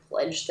who like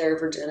pledged their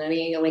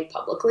virginity like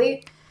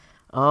publicly,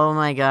 Oh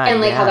my God.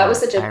 and like how that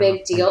was Yeah. such a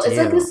big I deal. It's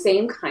like the do.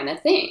 same kind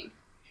of thing.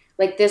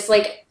 Like this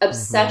like Mm-hmm.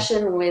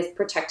 obsession with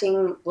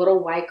protecting little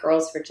white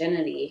girls'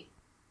 virginity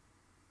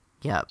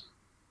Yep.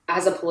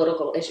 as a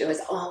political issue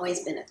has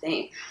always been a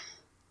thing.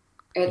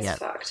 It's Yep.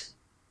 fucked.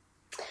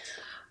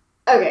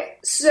 Okay,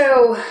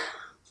 so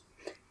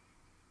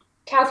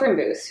Catherine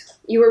Booth,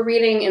 you were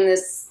reading in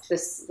this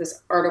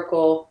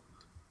article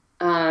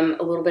a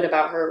little bit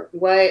about her.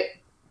 What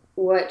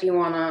do you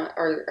want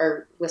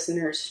our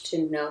listeners to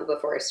know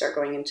before I start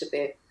going into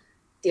the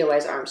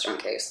Eliza Armstrong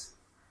case?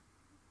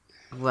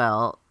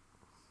 Well,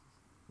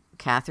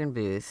 Catherine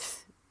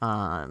Booth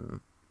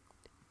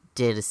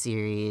did a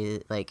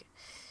series, like,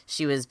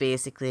 she was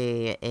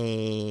basically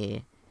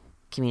a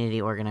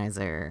community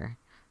organizer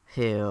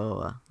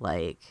who,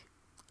 like,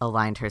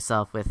 aligned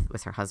herself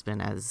with her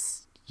husband,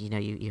 as,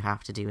 you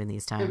have to do in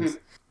these times.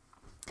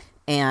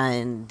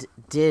 And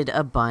did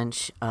a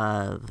bunch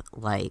of,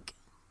 like,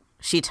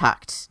 she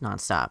talked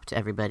nonstop to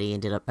everybody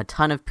and did a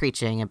ton of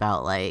preaching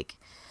about, like,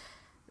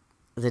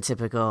 the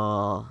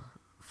typical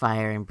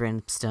fire and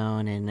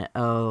brimstone and,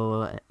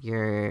 oh,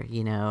 you're,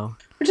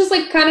 Which is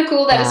like kind of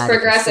cool that it's bad if you're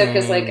progressive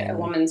because like sinning a and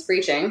woman's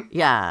preaching.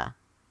 yeah.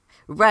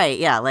 Right,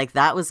 yeah, like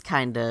that was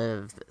kind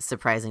of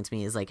surprising to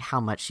me, is like how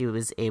much she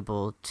was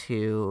able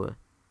to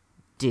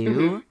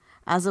do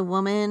as a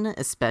woman,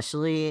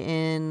 especially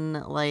in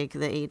like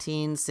the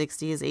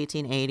 1860s,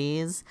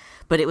 1880s.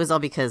 But it was all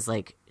because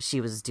like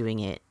she was doing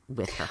it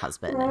with her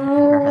husband, and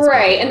her husband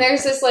Right, gave and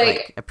there's this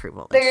like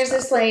approval and there's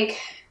stuff. this like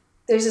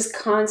there's this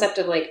concept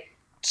of like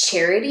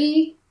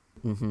charity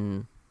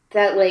Mm-hmm.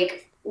 that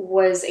like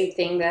was a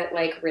thing that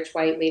like rich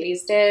white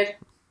ladies did.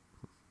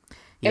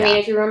 I mean, Yeah.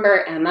 if you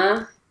remember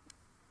Emma,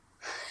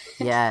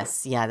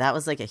 Yes. Yeah, that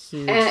was like a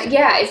huge thing.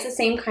 yeah, it's the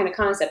same kind of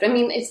concept. I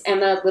mean, it's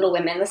Emma, Little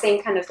Women, the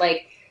same kind of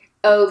like,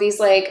 oh, these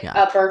like Yeah.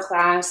 upper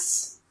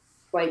class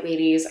white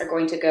ladies are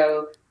going to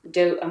go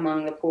dote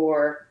among the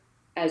poor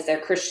as their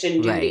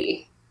Christian Right.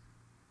 duty.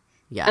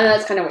 Yeah. And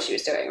that's kind of what she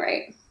was doing,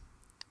 right?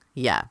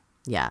 Yeah.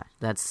 Yeah.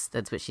 That's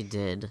what she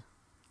did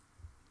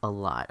a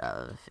lot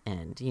of,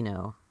 and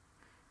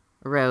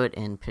wrote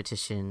and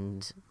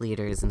petitioned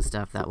leaders and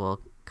stuff that will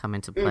come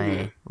into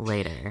play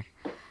later.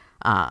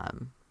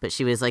 But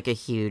she was like a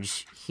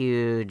huge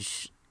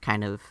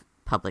kind of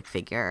public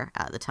figure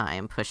at the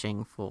time,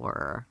 pushing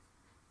for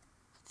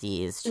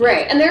these changes.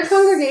 Right, and they're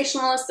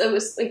Congregationalists. It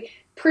was like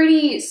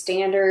pretty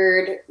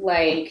standard,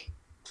 like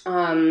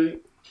I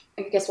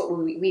guess what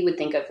we would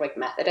think of like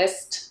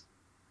Methodist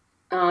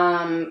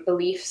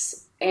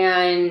beliefs,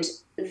 and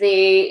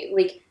they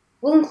like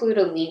we'll include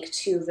a link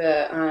to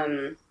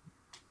the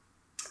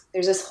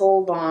there's this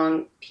whole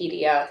long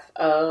PDF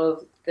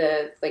of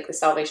the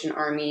Salvation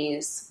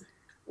Army's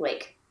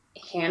like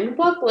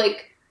handbook,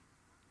 like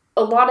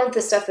a lot of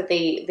the stuff that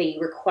they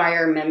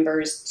require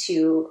members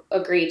to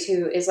agree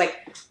to is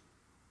like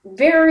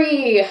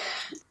very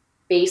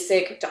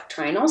basic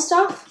doctrinal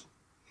stuff.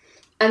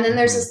 And then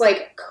there's this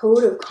like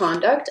code of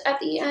conduct at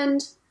the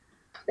end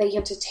that you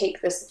have to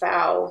take this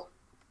vow.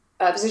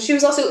 So she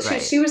was also Right.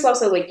 she was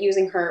also like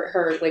using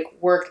her like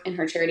work and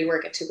her charity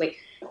work to like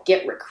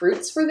get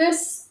recruits for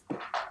this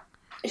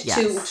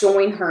to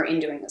join her in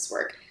doing this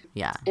work.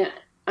 Yeah. And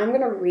I'm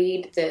gonna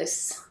read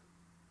this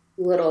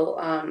little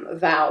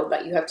vow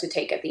that you have to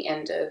take at the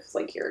end of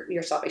like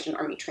your Salvation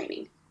Army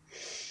training.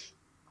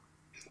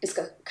 It's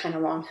kind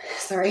of long.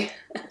 Sorry.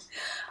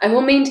 I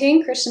will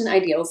maintain Christian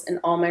ideals in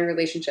all my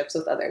relationships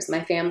with others,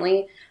 my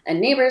family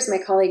and neighbors, my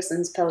colleagues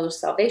and fellow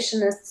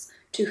Salvationists,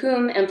 to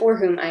whom and for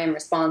whom I am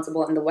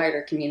responsible in the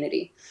wider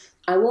community.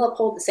 I will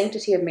uphold the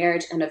sanctity of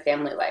marriage and of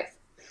family life.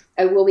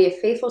 I will be a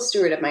faithful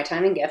steward of my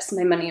time and gifts,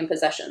 my money and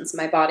possessions,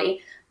 my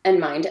body and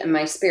mind and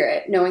my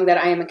spirit, knowing that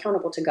I am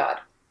accountable to God.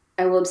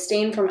 I will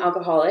abstain from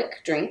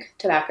alcoholic drink,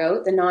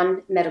 tobacco, the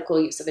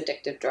non-medical use of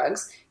addictive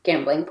drugs,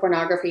 gambling,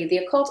 pornography, the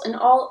occult, and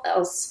all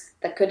else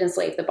that could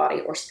enslave the body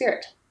or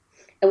spirit.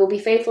 I will be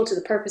faithful to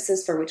the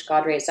purposes for which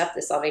God raised up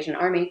the Salvation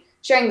Army,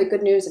 sharing the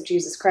good news of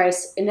Jesus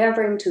Christ,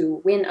 endeavoring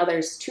to win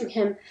others to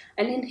Him,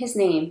 and in His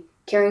name,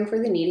 caring for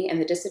the needy and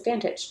the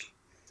disadvantaged.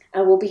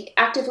 I will be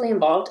actively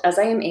involved, as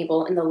I am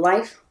able, in the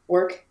life,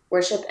 work,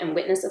 worship, and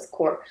witness of the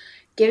Corps,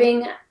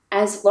 giving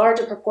as large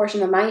a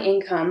proportion of my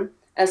income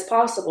as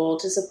possible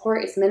to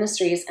support its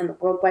ministries and the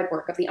worldwide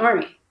work of the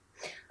Army.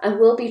 I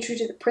will be true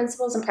to the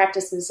principles and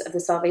practices of the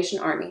Salvation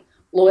Army,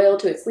 loyal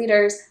to its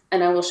leaders,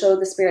 and I will show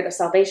the spirit of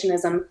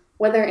salvationism,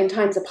 whether in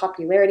times of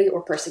popularity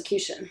or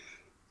persecution.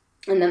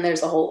 And then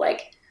there's a whole,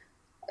 like,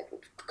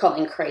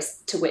 calling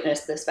Christ to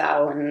witness this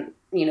vow and,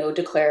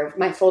 declare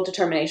my full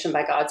determination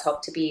by God's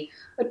help to be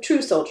a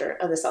true soldier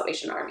of the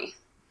Salvation Army.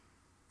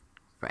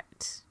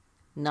 Right.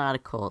 Not a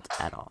cult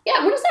at all.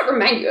 Yeah, what does that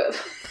remind you of?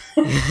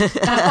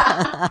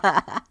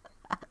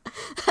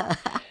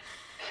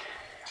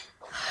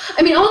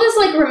 I mean, all this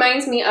like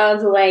reminds me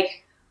of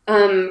like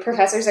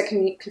professors at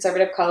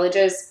conservative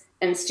colleges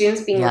and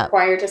students being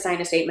required to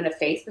sign a statement of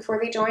faith before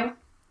they join,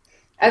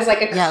 as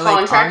like a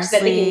contract like, honestly,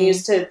 that they can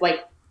use to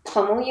like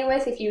pummel you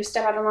with if you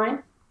step out of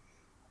line.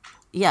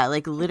 Yeah,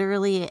 like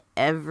literally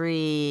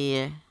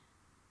every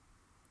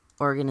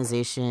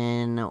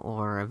organization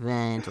or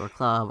event or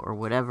club or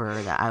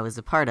whatever that I was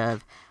a part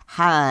of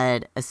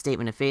had a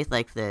statement of faith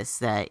like this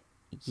that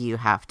you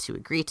have to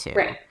agree to.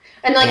 Right.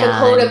 And like a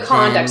code of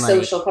conduct,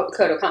 social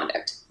code of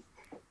conduct.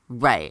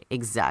 Right,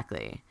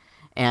 exactly.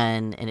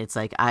 And it's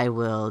like, I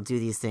will do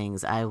these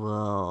things. I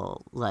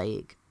will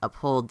like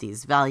uphold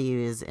these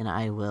values, and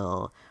I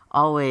will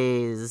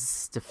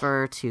always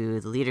defer to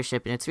the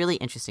leadership. And it's really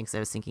interesting because I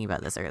was thinking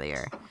about this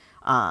earlier.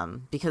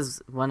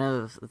 Because one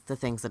of the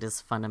things that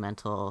is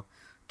fundamental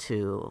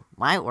to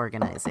my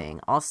organizing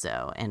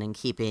also, and in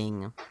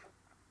keeping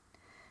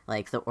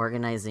like the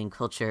organizing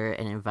culture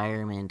and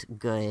environment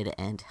good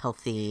and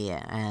healthy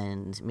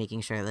and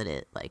making sure that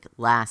it like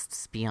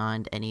lasts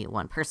beyond any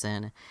one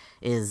person,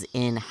 is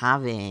in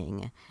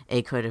having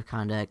a code of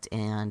conduct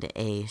and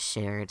a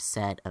shared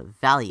set of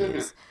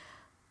values. Mm-hmm.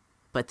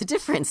 But the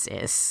difference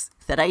is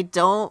that I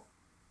don't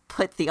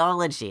put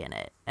theology in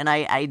it. And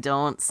I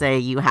don't say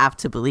you have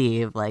to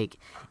believe like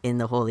in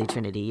the Holy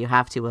Trinity. You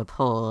have to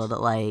uphold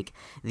like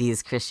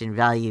these Christian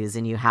values,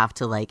 and you have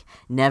to like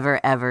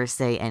never ever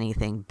say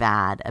anything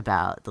bad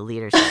about the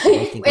leadership.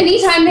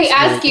 Anytime they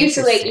ask really you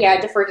to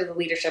like defer to the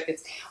leadership, and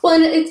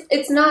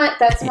it's not,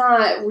 that's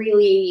not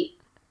really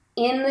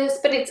in this,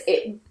 but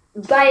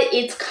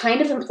it's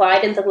kind of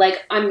implied in the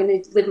like, I'm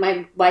going to live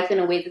my life in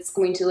a way that's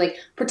going to like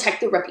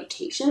protect the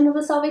reputation of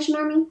the Salvation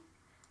Army.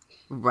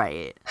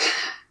 Right.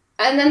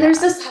 And then there's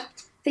this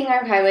thing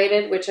I've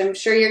highlighted, which I'm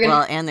sure you're going to...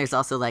 Well, and there's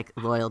also, like,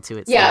 loyal to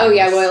its leaders.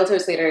 leaders. Loyal to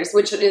its leaders,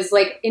 which is,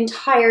 like,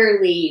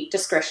 entirely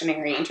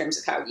discretionary in terms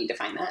of how you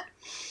define that.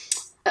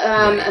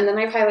 Right. And then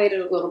I've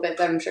highlighted a little bit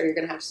that I'm sure you're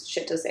going to have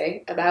shit to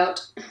say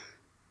about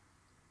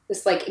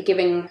this, like,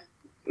 giving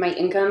my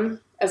income,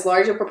 as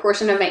large a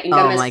proportion of my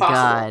income as possible. Oh,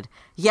 my God.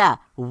 Yeah.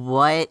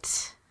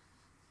 What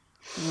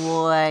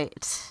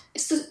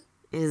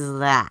is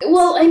that?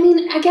 Well, I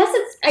mean, I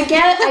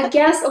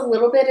guess a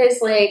little bit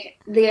is like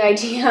the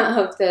idea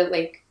of the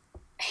like,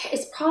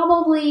 it's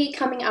probably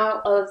coming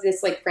out of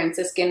this like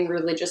Franciscan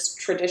religious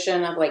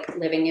tradition of like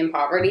living in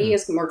poverty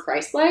is more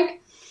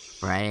Christ-like,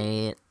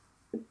 right?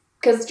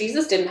 Because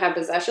Jesus didn't have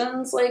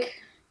possessions, like,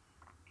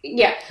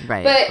 yeah,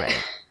 right. But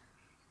right.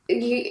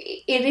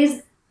 It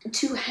is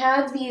to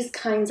have these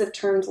kinds of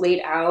terms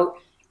laid out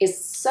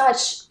is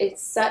such a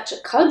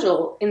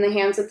cudgel in the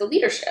hands of the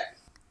leadership.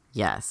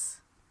 Yes.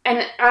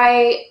 And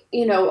I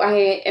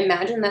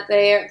imagine that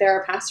there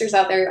are pastors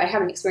out there, I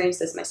haven't experienced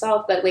this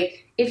myself, but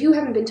like, if you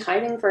haven't been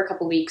tithing for a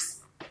couple weeks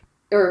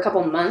or a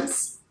couple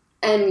months,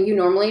 and you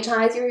normally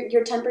tithe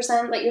your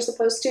 10% that you're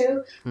supposed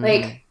to,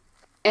 like,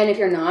 and if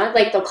you're not,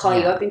 like, they'll call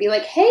you up and be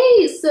like,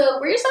 hey, so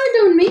where's our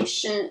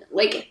donation?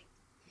 Like,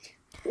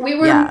 we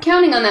were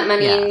counting on that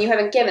money and you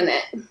haven't given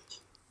it.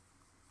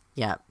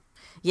 Yeah.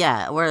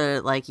 Yeah,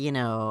 or like,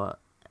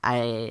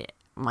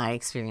 my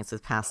experience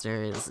with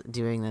pastors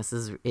doing this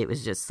is it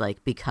was just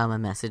like become a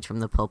message from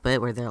the pulpit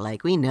where they're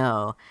like, we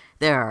know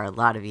there are a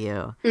lot of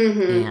you,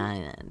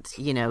 and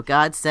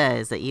God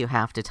says that you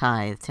have to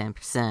tithe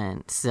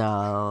 10%.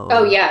 So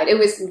it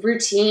was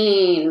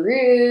routine.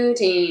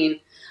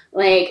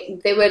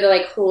 Like they would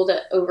like hold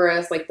it over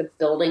us like the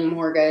building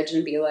mortgage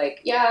and be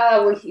like,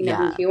 if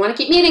you want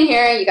to keep meeting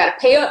here, you got to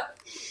pay up.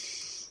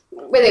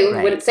 Well, they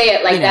wouldn't say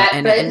it like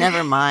that, but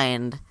never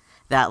mind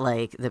that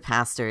like the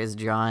pastor is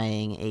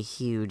drawing a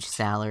huge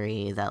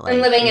salary that like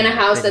and living in a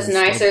house that's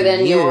nicer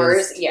than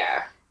yours.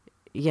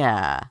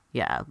 Yeah,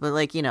 but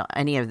like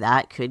any of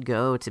that could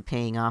go to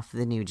paying off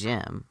the new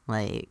gym.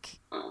 Like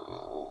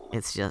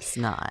it's just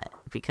not,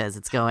 because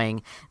it's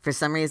going, for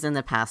some reason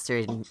the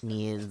pastor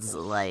needs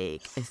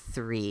like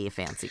 3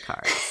 fancy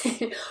cars.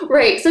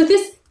 Right. So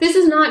this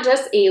is not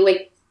just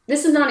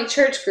this is not a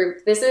church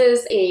group. This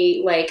is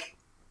a like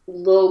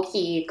low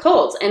key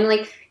cult, and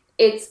like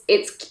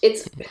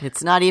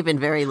it's not even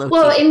very low key.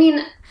 Well, I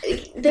mean,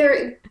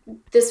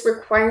 this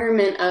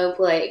requirement of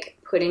like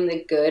putting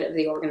the good of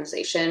the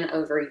organization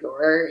over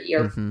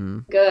your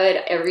good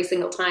every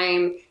single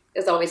time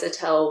is always a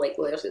tell. Like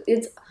loyalty.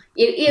 It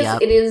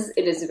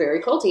is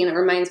very culty, and it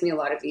reminds me a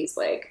lot of these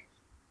like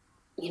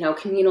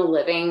communal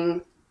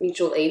living,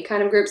 mutual aid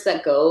kind of groups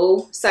that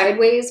go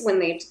sideways when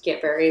they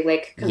get very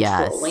like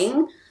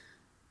controlling.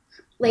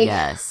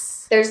 Like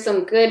there's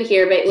some good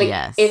here, but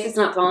like if it's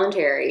not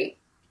voluntary,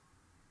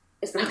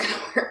 it's not going to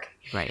work.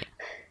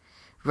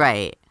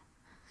 Right.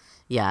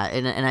 Yeah,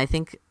 and I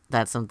think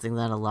that's something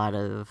that a lot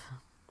of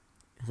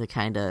the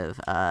kind of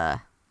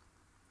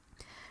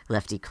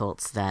lefty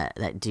cults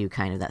that do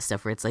kind of that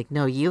stuff where it's like,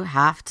 no, you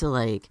have to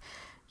like,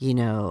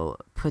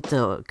 put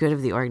the good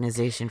of the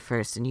organization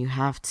first, and you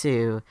have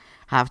to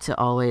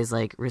always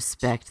like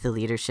respect the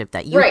leadership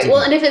that you right. didn't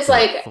Well, and if it's vote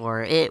like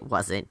for, it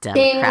wasn't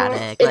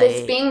democratic. if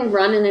it's being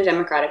run in a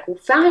democratic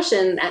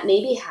fashion, that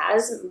maybe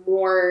has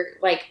more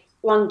like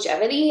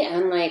longevity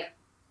and like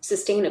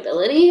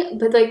sustainability.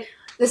 But like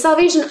the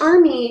Salvation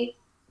Army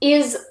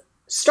is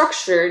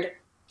structured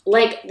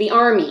like the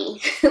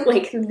army.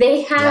 Like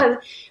they have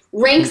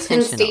ranks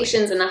and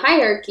stations in the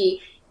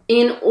hierarchy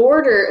in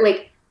order,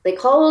 like they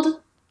called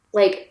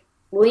like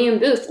William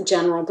Booth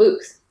General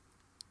Booth,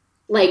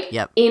 like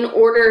in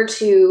order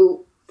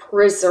to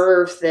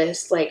preserve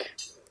this like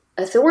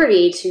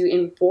authority to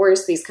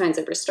enforce these kinds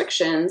of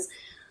restrictions.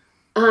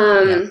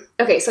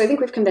 Okay, so I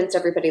think we've convinced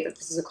everybody that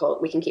this is a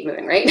cult. We can keep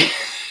moving, right?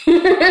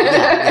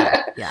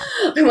 Yeah.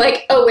 I'm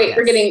like, oh wait,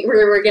 we're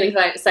getting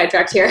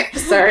sidetracked here.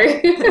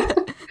 Sorry.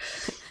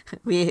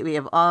 We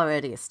have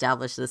already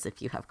established this.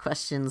 If you have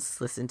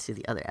questions, listen to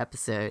the other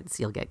episodes.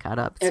 You'll get caught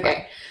up. It's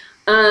okay.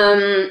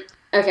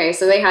 Okay,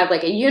 so they had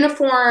like a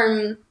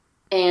uniform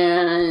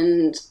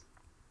and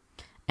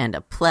a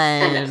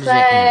pledge and a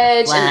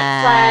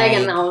flag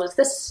and all of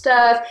this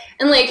stuff.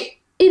 And like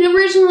it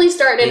originally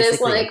started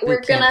basically as like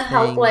we're gonna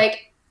help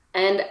like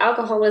end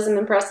alcoholism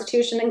and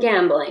prostitution and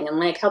gambling and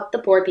like help the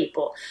poor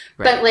people.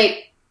 Right. But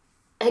like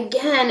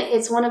again,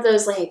 it's one of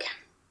those like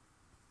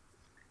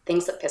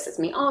things that pisses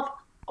me off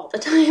all the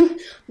time,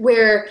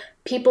 where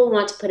people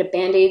want to put a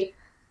Band-Aid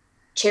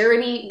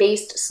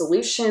charity-based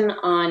solution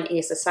on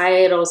a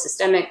societal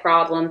systemic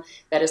problem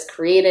that is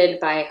created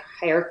by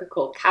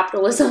hierarchical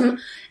capitalism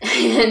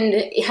and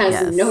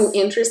has no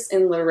interest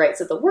in the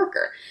rights of the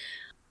worker.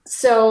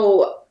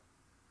 So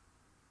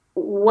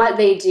what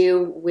they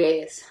do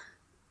with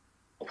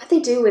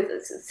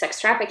sex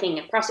trafficking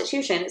and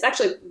prostitution is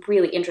actually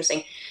really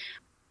interesting.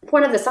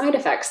 One of the side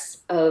effects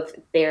of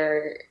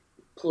their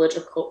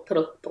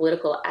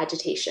political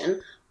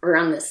agitation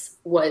around this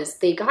was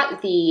they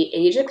got the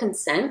age of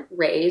consent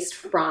raised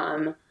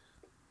from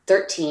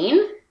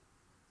 13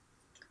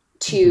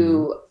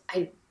 to,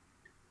 I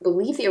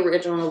believe the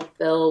original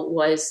bill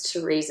was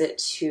to raise it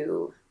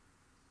to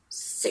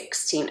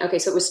 16. Okay,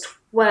 so it was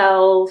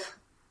 12.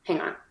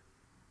 Hang on.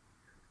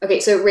 Okay,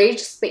 so it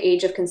raised the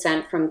age of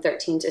consent from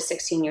 13 to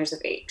 16 years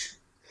of age.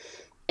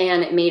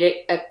 And it made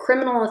it a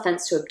criminal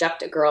offense to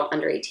abduct a girl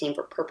under 18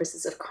 for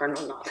purposes of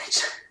carnal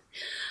knowledge.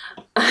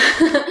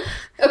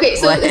 Okay,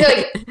 so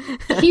like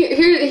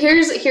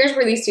here's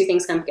where these two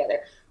things come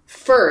together.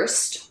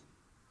 First,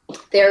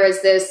 there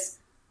is this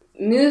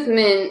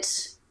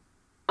movement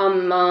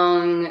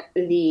among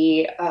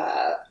the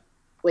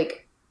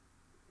like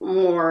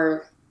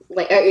more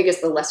like I guess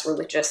the less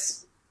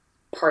religious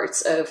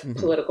parts of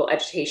political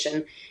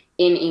agitation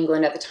in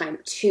England at the time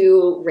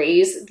to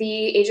raise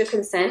the age of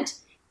consent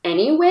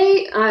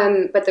anyway.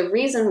 But the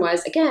reason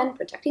was, again,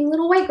 protecting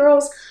little white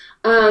girls,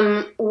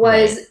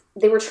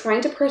 they were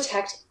trying to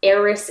protect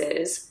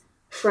heiresses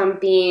from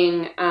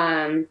being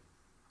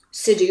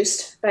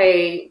seduced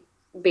by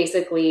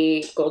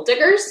basically gold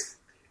diggers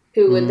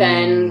who would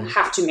then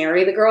have to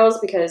marry the girls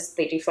because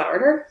they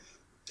deflowered her.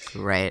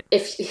 Right.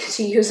 If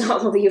to use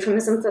all of the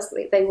euphemisms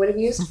that they would have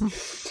used.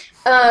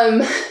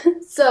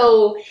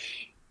 So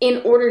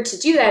in order to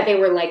do that, they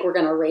were like, we're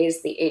going to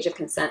raise the age of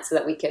consent so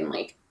that we can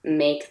like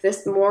make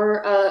this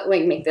more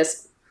make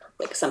this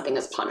like something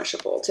that's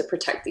punishable to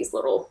protect these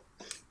little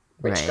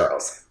rich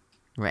girls.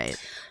 Right.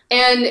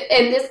 And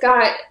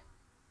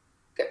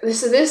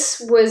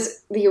this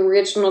was the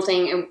original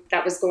thing, and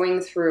that was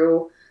going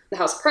through the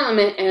House of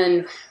Parliament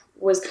and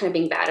was kind of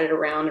being batted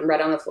around and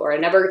read on the floor. It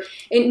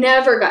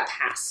never got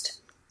passed.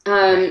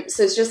 So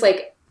it's just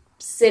like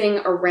sitting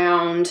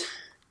around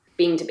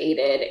being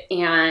debated,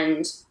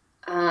 and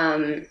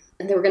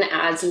they were going to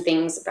add some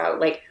things about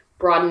like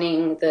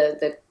broadening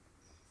the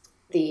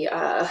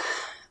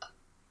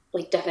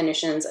like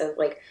definitions of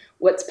like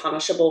what's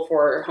punishable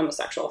for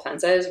homosexual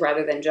offenses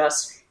rather than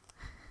just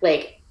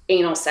like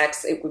anal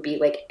sex. It would be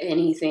like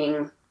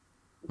anything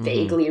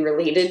vaguely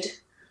related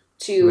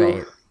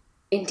to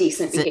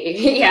indecent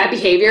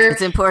behavior.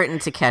 It's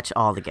important to catch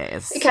all the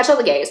gays.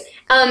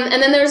 And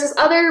then there's this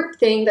other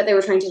thing that they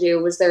were trying to do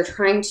was they're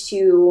trying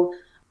to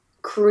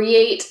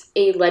create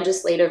a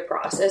legislative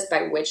process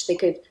by which they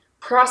could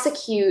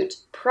prosecute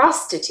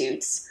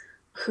prostitutes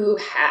who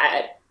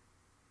had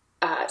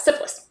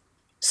syphilis.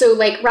 So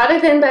like rather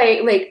than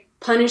by like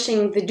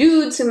punishing the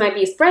dudes who might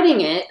be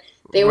spreading it,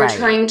 they were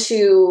trying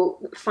to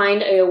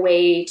find a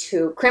way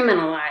to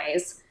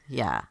criminalize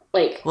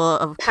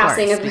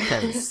passing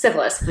of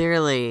syphilis.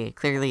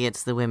 Clearly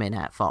it's the women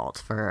at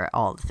fault for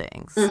all the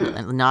things.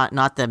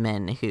 Not the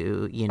men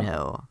who,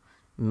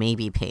 may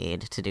be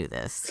paid to do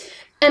this.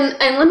 And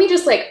let me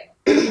just like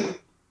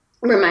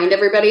remind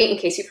everybody in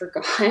case you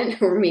forgot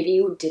or maybe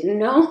you didn't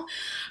know.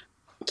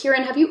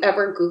 Kieran, have you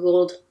ever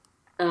Googled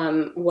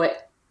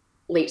what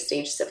late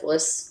stage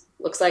syphilis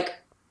looks like?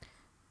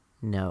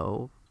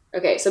 No.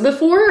 Okay, so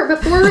before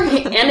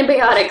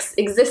antibiotics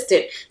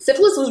existed,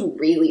 syphilis was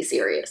really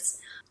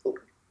serious.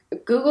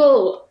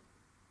 Google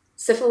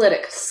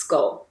syphilitic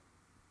skull.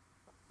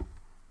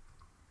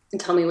 and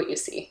tell me what you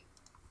see.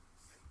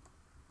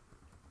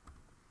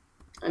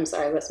 I'm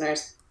sorry,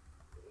 listeners.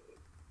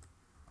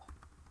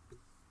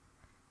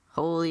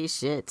 Holy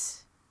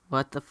shit.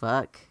 What the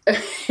fuck?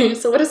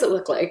 So what does it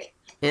look like?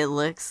 It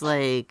looks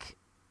like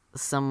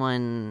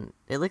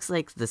it looks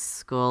like the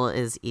skull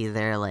is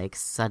either like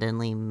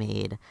suddenly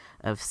made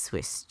of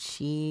Swiss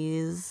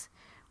cheese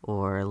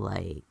or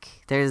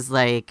like there's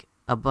like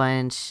a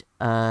bunch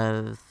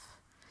of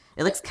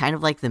it looks kind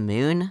of like the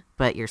moon,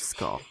 but your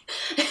skull.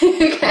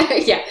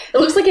 Yeah, it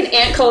looks like an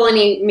ant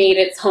colony made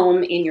its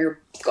home in your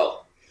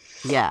skull.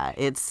 Yeah,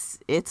 it's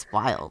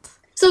wild.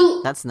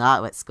 So That's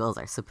not what skulls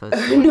are supposed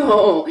to look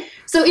no.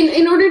 So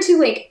in order to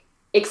like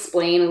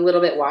explain a little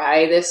bit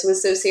why this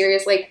was so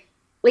serious, like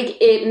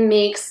it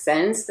makes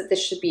sense that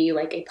this should be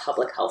like a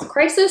public health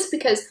crisis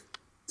because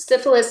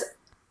syphilis,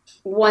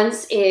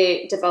 once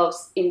it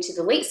develops into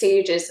the late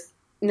stages,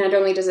 not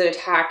only does it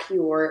attack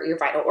your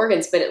vital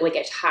organs, but it like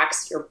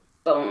attacks your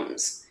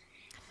bones.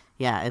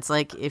 Yeah, it's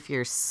like if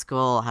your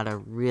skull had a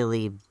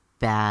really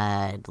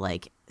bad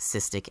like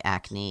cystic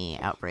acne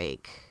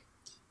outbreak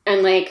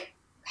And like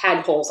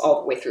had holes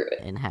all the way through it.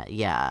 and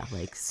yeah,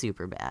 like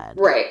super bad.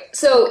 Right.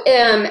 So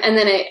and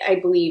then I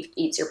believe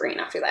eats your brain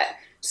after that.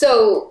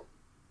 So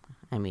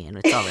I mean,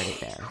 it's already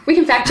there. we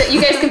can fact check.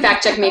 You guys can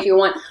fact check me if you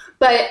want.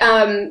 But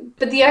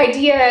the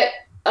idea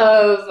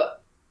of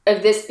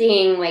this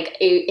being like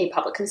a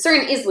public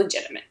concern is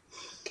legitimate.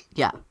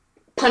 Yeah.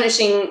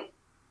 Punishing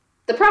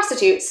the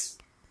prostitutes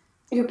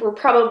who were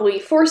probably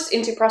forced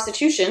into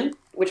prostitution,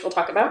 which we'll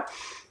talk about,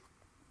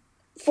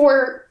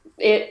 for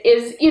it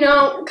is,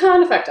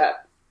 kind of fucked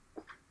up.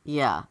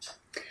 Yeah.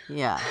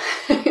 Yeah.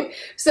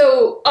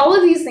 So all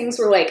of these things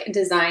were like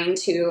designed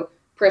to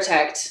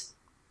protect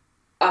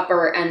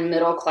upper and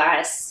middle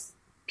class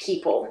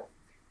people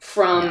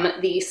from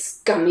the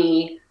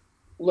scummy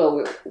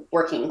low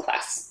working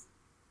class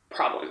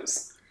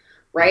problems,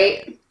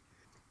 right?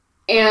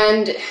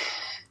 And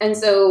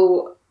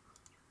so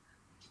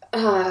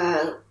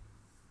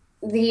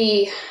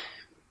the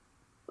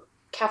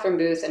Catherine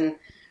Booth and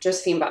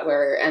Josephine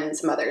Butler and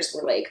some others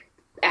were like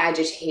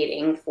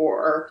agitating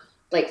for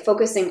like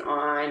focusing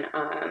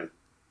on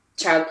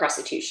child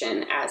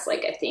prostitution as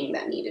like a thing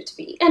that needed to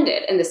be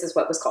ended. And this is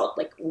what was called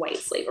like white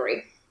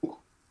slavery.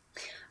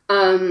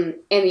 And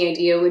the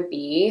idea would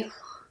be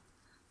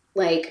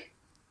like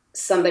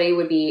somebody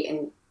would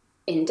be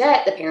in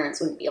debt, the parents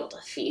wouldn't be able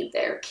to feed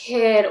their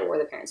kid, or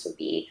the parents would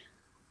be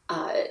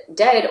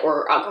dead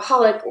or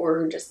alcoholic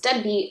or just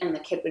deadbeat, and the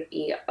kid would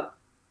be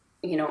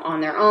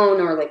on their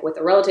own or like with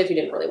a relative who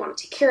didn't really want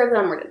to take care of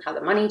them or didn't have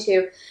the money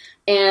to.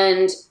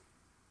 And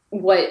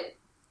what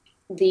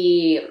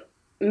the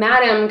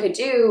madam could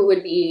do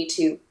would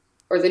be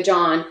or the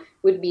John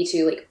would be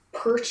to like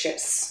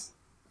purchase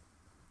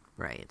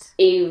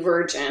a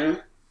virgin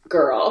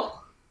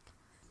girl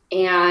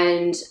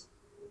and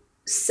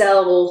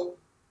sell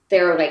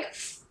their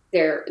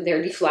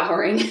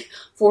deflowering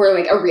for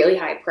like a really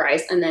high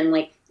price and then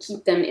like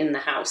keep them in the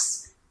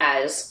house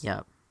as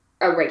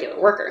a regular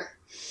worker.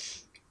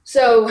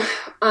 So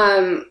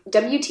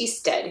W.T.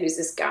 Stead, who's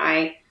this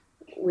guy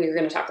we're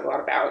going to talk a lot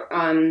about,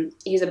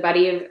 he's a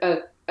buddy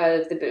of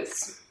the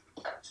Booths,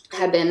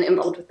 had been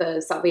involved with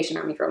the Salvation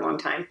Army for a long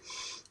time.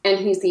 And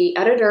he's the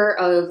editor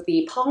of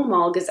the Pall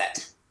Mall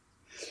Gazette.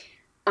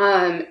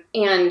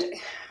 And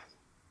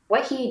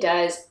what he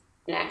does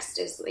next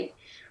is like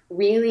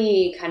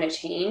really kind of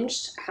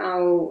changed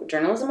how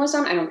journalism was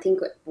done. I don't think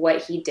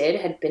what he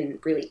did had been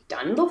really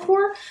done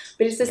before,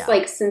 but it's this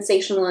like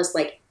sensationalist,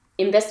 like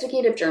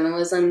investigative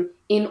journalism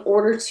in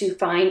order to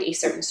find a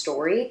certain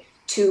story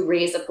to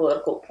raise a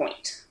political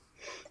point.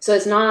 So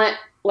it's not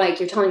like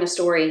you're telling a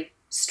story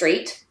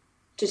straight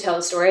to tell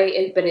a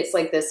story, but it's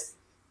like this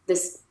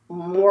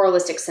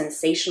moralistic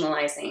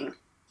sensationalizing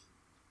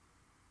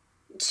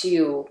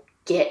to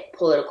get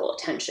political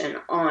attention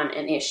on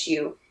an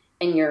issue,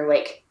 and you're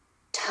like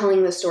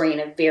telling the story in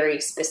a very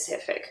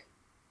specific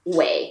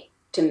way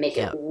to make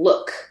it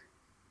look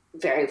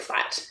very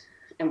flat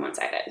and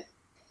one-sided.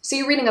 So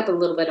you're reading up a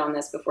little bit on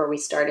this before we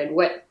started.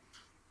 What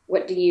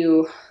do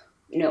you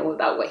know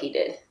about what he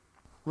did?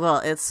 Well,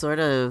 it's sort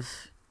of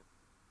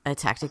a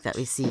tactic that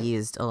we see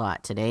used a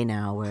lot today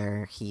now,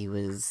 where he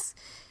was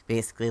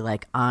basically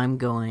like, I'm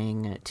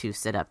going to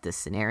set up this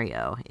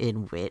scenario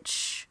in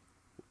which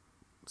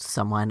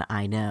someone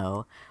I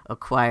know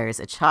acquires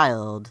a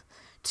child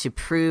to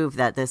prove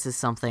that this is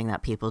something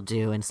that people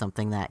do and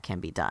something that can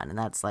be done. And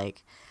that's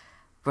like,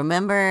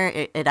 remember,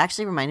 it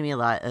actually reminded me a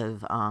lot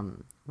of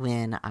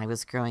when I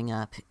was growing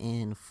up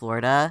in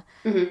Florida,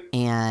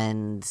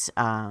 and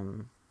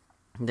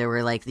there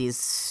were like these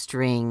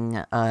string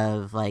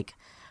of like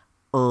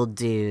old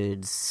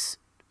dudes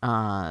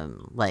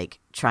like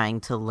trying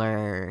to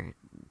lure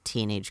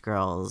teenage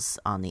girls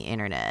on the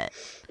internet,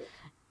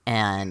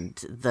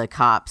 and the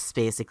cops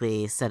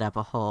basically set up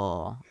a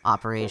whole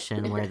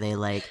operation where they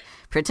like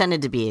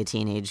pretended to be a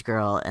teenage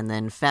girl and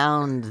then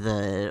found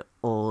the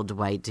old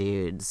white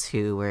dudes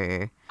who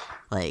were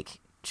like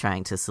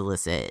trying to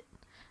solicit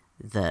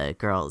the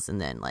girls and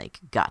then like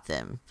got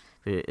them.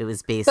 It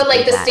was basically but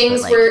like the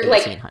stings were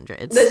like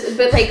 1800s.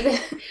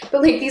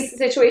 But like these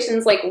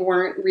situations like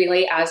weren't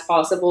really as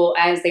possible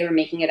as they were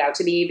making it out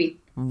to be.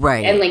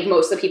 Right. And like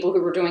most of the people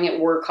who were doing it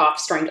were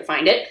cops trying to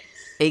find it.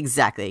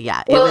 Exactly.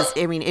 Yeah. Well,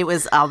 it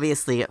was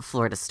obviously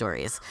Florida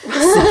stories. So.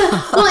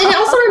 Well, and it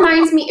also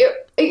reminds me,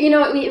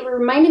 it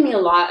reminded me a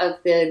lot of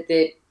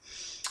the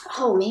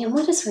oh man,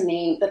 what is her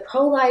name? The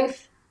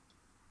pro-life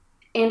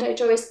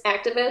anti-choice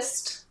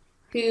activist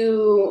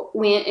who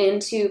went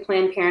into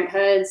Planned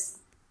Parenthoods.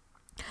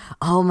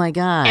 Oh my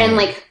God. And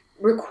like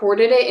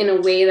recorded it in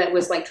a way that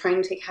was like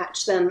trying to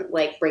catch them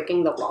like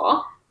breaking the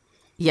law.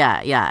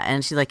 Yeah, yeah,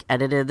 and she like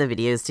edited the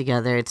videos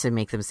together to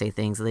make them say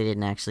things that they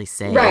didn't actually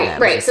say.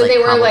 Right. So they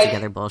were like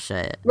together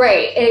bullshit.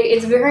 Right.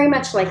 It's very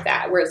much like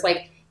that, where it's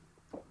like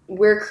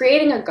we're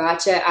creating a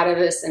gotcha out of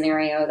a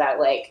scenario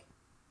that like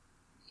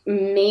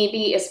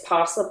maybe is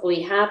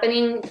possibly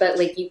happening, but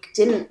like you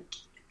didn't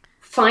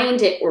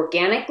find it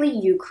organically,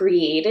 you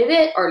created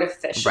it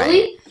artificially.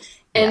 Right.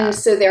 And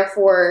so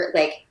therefore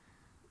like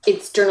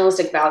its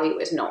journalistic value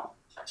is null.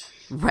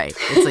 Right.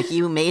 It's like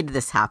you made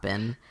this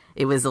happen.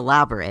 It was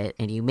elaborate,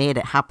 and you made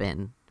it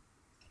happen.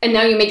 And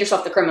now you made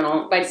yourself the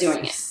criminal by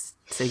doing it.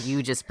 So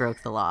you just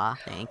broke the law.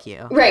 Thank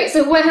you. Right.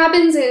 So what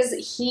happens is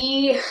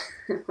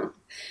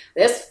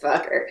this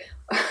fucker,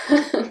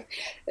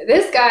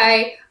 this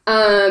guy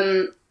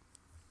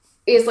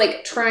is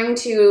like trying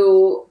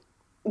to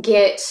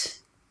get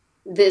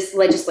this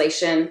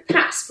legislation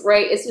passed,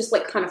 right? It's just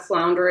like kind of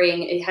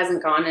floundering. It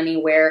hasn't gone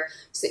anywhere.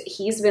 So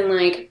he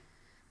decides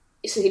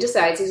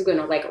he's going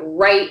to like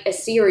write a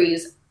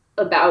series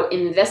about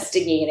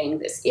investigating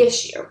this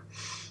issue.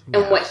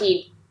 And what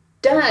he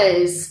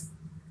does,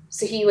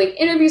 so he like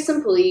interviews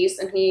some police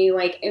and he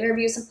like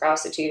interviews some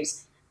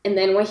prostitutes. And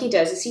then what he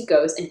does is he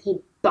goes and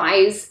he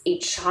buys a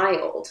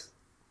child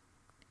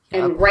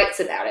and writes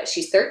about it.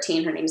 She's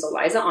 13. Her name's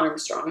Eliza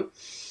Armstrong.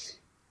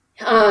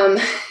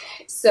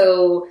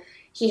 So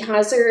he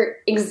has her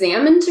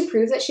examined to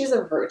prove that she's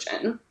a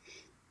virgin,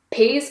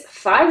 pays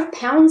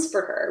 £5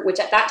 for her, which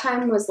at that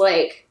time was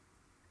like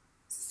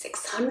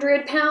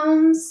 600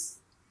 pounds,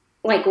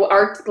 like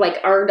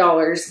our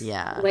dollars,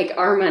 like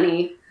our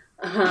money.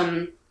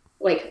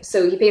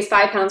 So he pays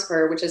 £5 for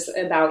her, which is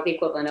about the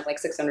equivalent of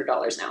like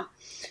 $600 now.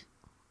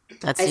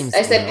 That seems.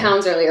 I said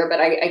pounds earlier, but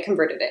I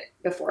converted it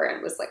before and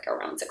it was like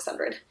around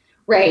 600.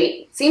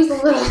 Right? Seems a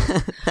little.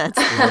 That's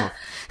little.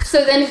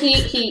 So then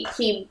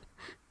he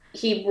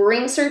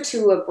brings her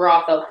to a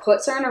brothel,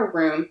 puts her in a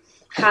room,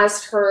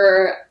 has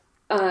her.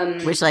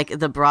 Which, like,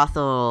 the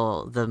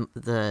brothel, the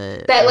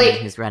that, like,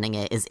 who's running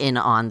it is in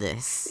on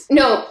this.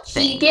 No,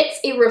 thing. He gets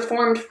a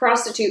reformed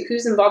prostitute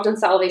who's involved in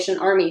Salvation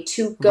Army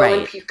to go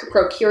and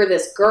procure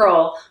this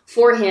girl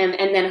for him,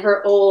 and then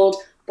her old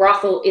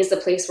brothel is the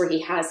place where he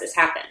has this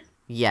happen.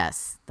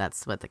 Yes,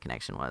 that's what the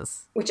connection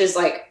was. Which is,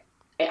 like,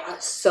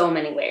 so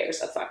many layers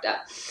of fucked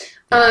up.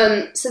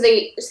 So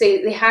they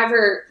have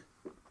her,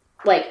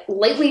 like,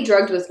 lightly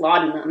drugged with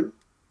laudanum,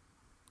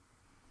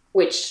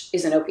 which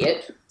is an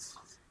opiate.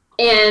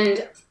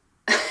 And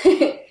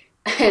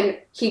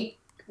he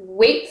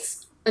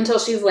waits until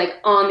she's like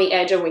on the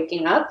edge of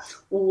waking up,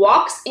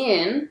 walks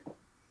in,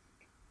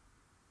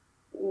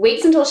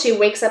 waits until she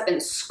wakes up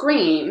and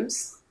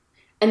screams,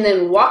 and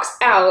then walks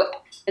out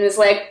and is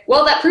like,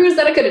 well, that proves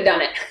that I could have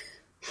done it.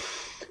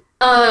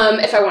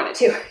 If I wanted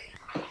to.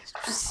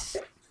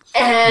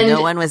 And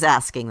no one was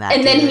asking that.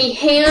 And then he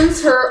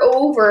hands her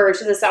over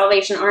to the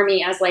Salvation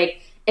Army as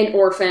like an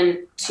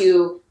orphan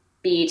to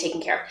be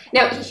taken care of.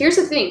 Now, here's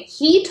the thing.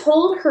 He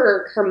told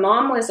her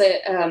mom was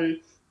an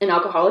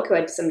alcoholic who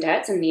had some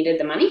debts and needed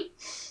the money.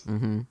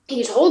 Mm-hmm.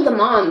 He told the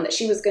mom that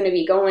she was going to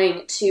be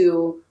going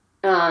to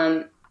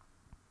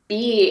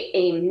be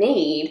a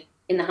maid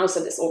in the house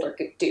of this older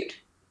dude.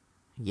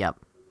 Yep.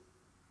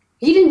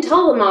 He didn't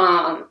tell the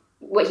mom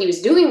what he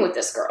was doing with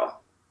this girl.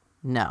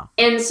 No.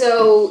 And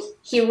so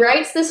he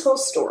writes this whole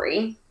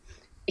story.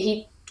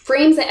 He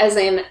frames it as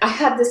in, I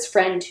had this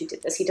friend who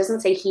did this. He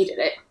doesn't say he did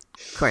it.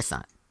 Of course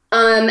not.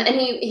 And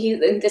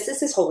this is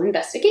his whole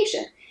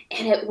investigation.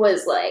 And it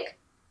was like,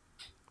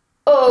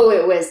 oh,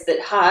 it was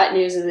the hot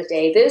news of the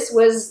day. This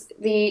was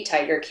the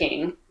Tiger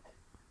King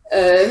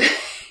of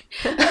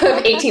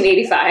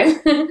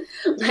 1885.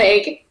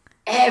 Like,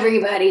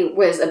 everybody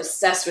was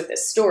obsessed with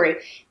this story.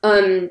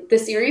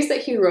 The series that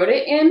he wrote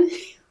it in,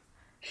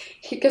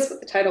 guess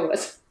what the title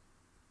was?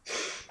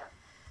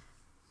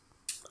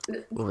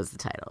 What was the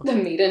title? The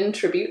Maiden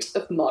Tribute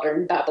of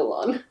Modern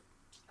Babylon.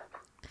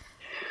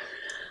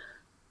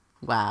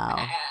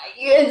 Wow.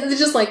 It's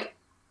just like,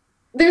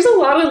 there's a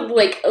lot of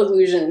like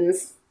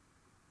allusions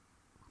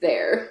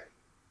there.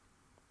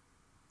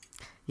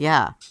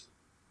 Yeah.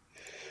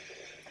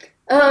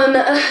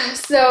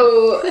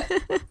 So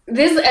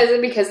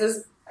because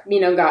this,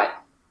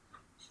 got,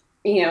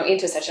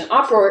 into such an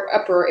uproar,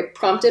 it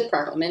prompted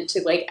Parliament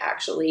to like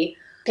actually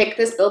pick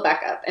this bill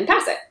back up and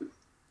pass it.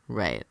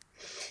 Right.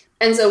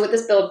 And so what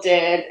this bill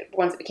did,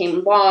 once it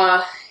became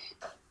law,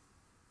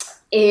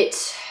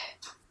 it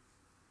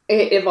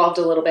it evolved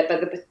a little bit,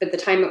 but the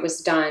time it was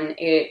done,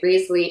 it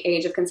raised the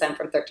age of consent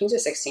from 13 to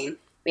 16,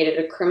 made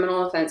it a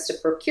criminal offense to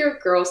procure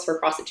girls for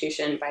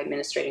prostitution by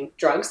administering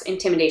drugs,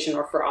 intimidation,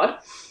 or fraud.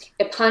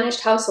 It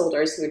punished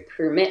householders who would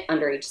permit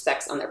underage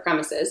sex on their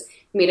premises,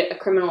 made it a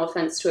criminal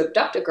offense to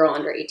abduct a girl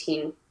under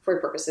 18 for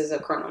purposes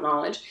of criminal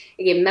knowledge.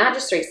 It gave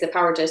magistrates the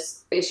power to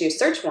issue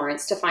search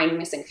warrants to find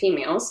missing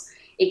females.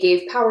 It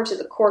gave power to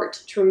the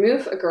court to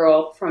remove a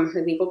girl from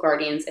her legal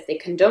guardians if they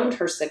condoned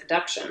her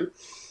seduction.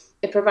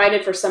 It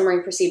provided for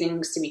summary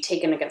proceedings to be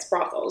taken against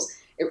brothels.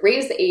 It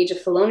raised the age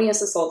of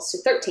felonious assaults to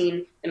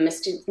 13 and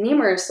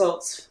misdemeanor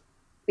assaults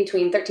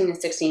between 13 and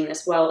 16,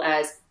 as well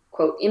as,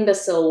 quote,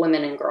 imbecile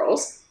women and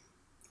girls.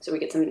 So we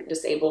get some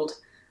disabled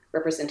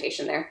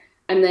representation there.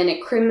 And then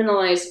it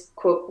criminalized,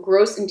 quote,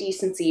 gross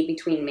indecency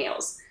between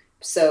males.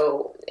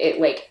 So it,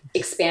 like,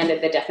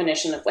 expanded the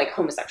definition of, like,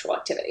 homosexual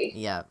activity.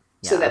 Yeah.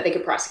 So that they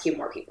could prosecute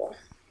more people.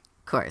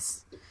 Of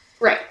course.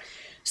 Right.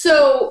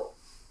 So,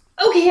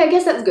 okay, I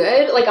guess that's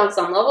good, like, on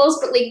some levels.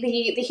 But, like,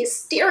 the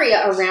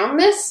hysteria around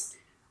this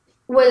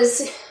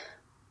was,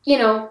 you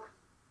know,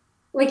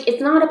 like, it's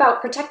not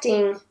about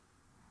protecting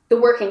the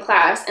working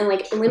class and,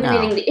 like,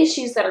 eliminating the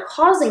issues that are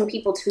causing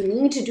people to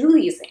need to do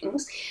these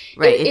things.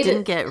 Right. It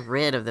didn't get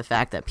rid of the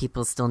fact that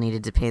people still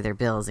needed to pay their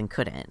bills and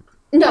couldn't.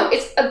 No,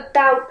 it's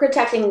about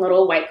protecting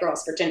little white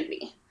girls'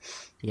 virginity.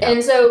 Yeah.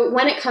 And so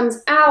when it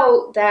comes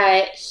out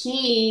that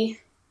he,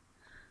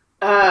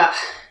 so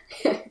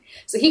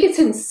he gets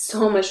in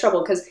so much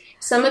trouble because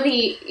some of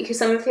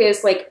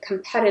his, like,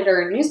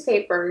 competitor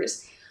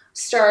newspapers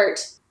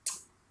start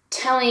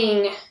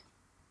telling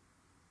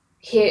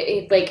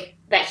like,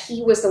 that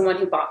he was the one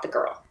who bought the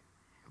girl.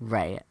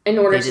 Right. In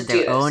order to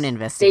do their own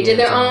investigative They did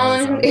their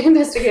own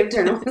investigative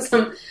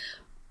journalism.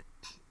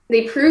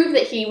 They proved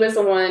that he was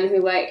the one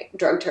who, like,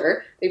 drugged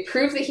her. They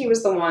proved that he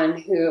was the one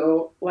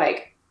who,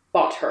 like,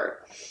 bought her.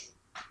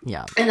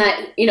 Yeah. And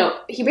that, you know,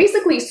 he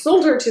basically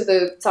sold her to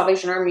the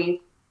Salvation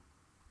Army,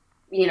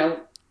 you know,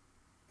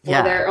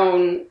 for their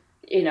own,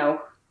 you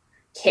know,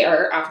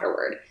 care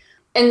afterward.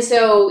 And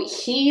so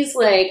he's,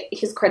 like,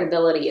 his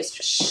credibility is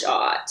just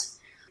shot.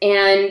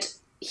 And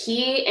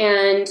he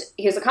and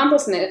his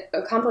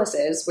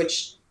accomplices,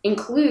 which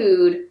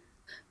include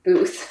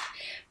Booth,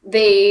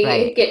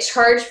 they get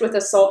charged with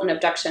assault and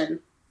abduction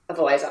of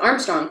Eliza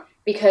Armstrong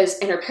because,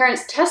 and her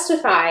parents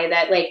testify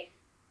that, like,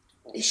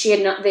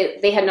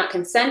 they had not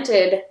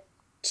consented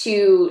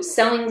to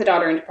selling the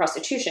daughter into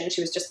prostitution.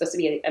 She was just supposed to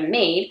be a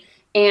maid,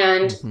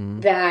 and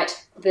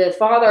that the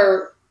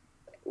father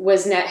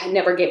was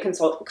never gave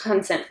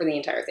consent for the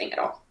entire thing at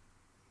all.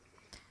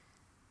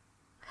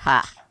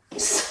 Ha.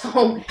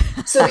 So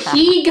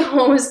he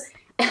goes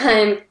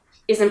and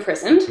is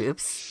imprisoned.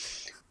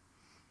 Oops.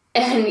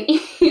 And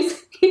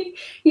he's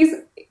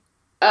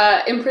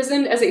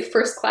imprisoned as a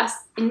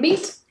first-class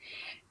inmate.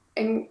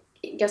 And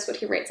guess what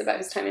he writes about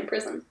his time in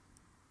prison?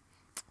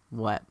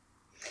 What?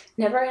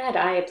 Never had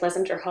I a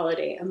pleasanter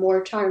holiday, a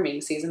more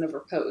charming season of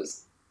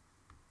repose.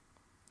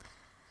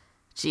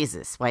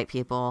 Jesus, white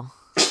people.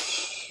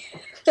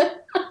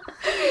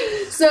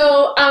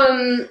 So,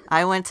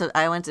 I went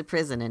to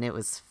prison and it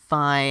was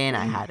fine.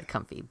 I had a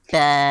comfy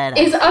bed.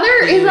 His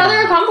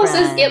other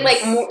accomplices get, like,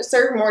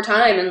 serve more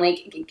time and like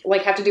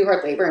have to do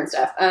hard labor and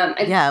stuff. I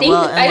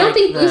don't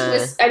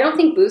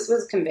think Booth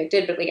was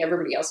convicted, but, like,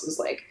 everybody else was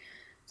like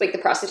the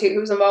prostitute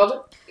who was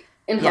involved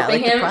in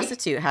helping him. The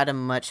prostitute had a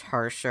much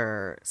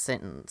harsher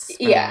sentence.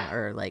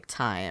 Or, like,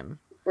 time.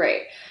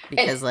 Right.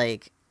 Because,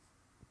 like,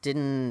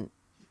 didn't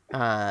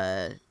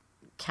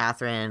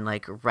Catherine,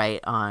 like,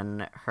 write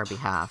on her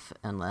behalf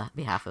and the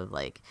behalf of,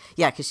 like,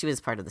 because she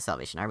was part of the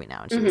Salvation Army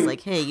now, and she was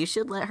like, hey, you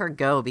should let her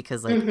go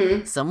because,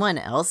 like, someone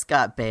else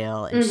got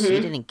bail and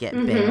she didn't get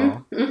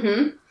bail.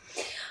 And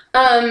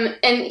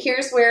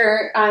here's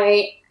where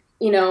I,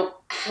 you know,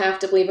 have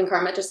to believe in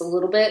karma just a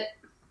little bit.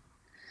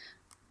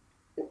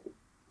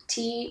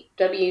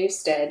 T.W.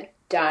 Stead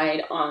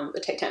died on the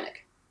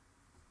Titanic.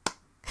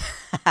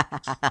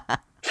 I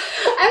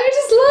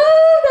just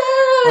love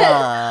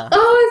that.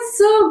 It's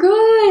so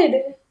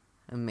good.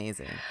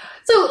 Amazing.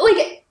 So,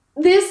 like,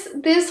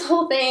 this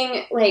whole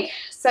thing, like,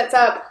 sets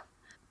up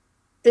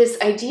this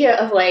idea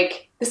of,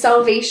 like, the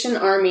Salvation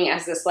Army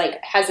as this,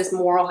 like, has this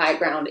moral high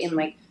ground in,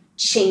 like,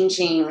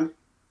 changing,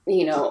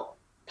 you know,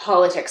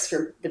 politics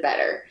for the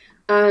better.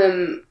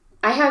 I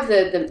have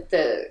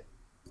the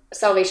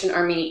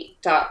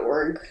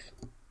salvationarmy.org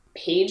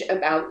page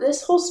about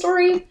this whole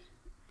story.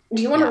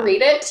 Do you want to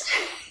read it?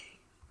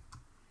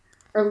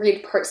 Or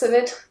read parts of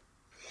it?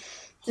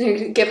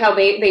 To give how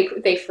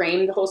they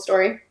frame the whole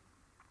story?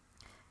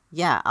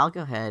 Yeah, I'll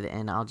go ahead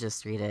and I'll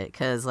just read it.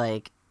 Because,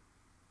 like,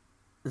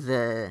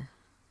 their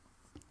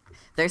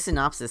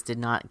synopsis did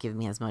not give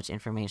me as much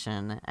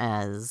information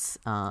as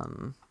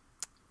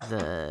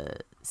the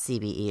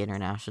CBE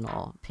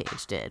International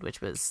page did, which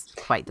was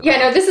quite the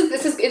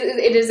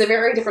it is a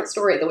very different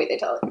story the way they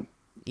tell it.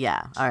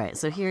 Yeah. All right.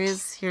 So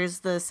here's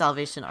the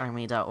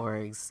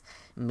SalvationArmy.org's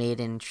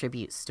maiden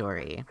tribute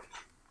story,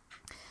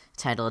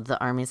 titled "The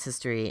Army's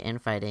History in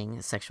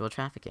Fighting Sexual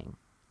Trafficking."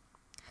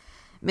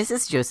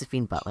 Mrs.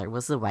 Josephine Butler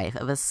was the wife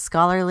of a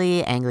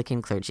scholarly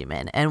Anglican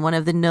clergyman and one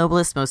of the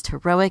noblest, most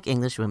heroic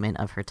English women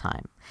of her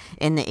time.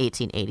 In the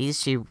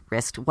 1880s, she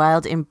risked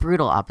wild and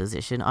brutal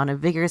opposition on a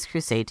vigorous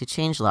crusade to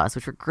change laws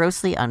which were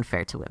grossly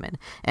unfair to women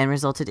and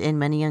resulted in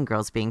many young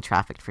girls being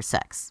trafficked for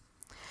sex.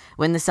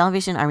 When the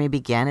Salvation Army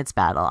began its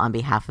battle on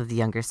behalf of the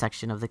younger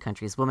section of the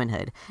country's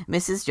womanhood,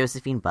 Mrs.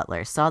 Josephine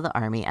Butler saw the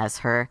army as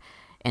her,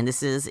 and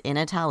this is in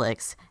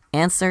italics,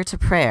 answer to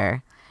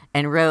prayer,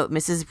 and wrote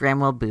Mrs.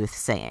 Bramwell Booth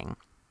saying,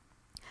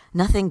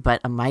 "Nothing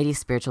but a mighty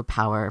spiritual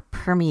power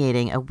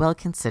permeating a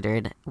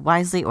well-considered,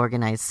 wisely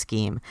organized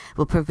scheme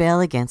will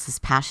prevail against this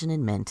passion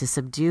in men to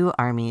subdue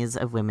armies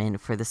of women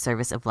for the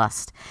service of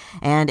lust,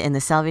 and in the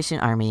Salvation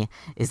Army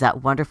is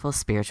that wonderful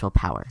spiritual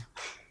power."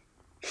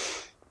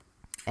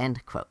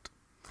 End quote.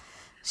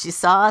 She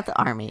saw the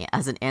army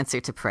as an answer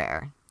to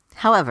prayer.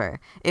 However,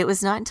 it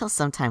was not until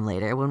some time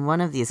later when one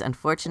of these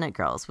unfortunate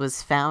girls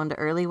was found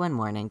early one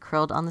morning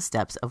curled on the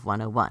steps of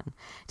 101,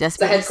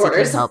 desperately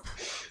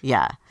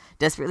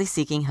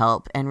seeking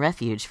help and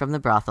refuge from the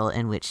brothel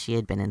in which she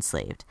had been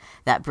enslaved,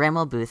 that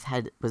Bramwell Booth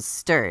was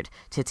stirred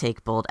to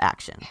take bold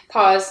action.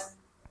 Pause.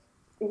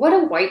 What a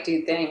white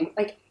dude thing.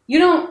 Like, you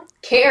don't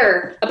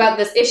care about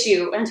this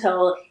issue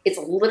until it's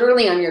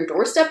literally on your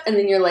doorstep, and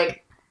then you're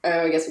like,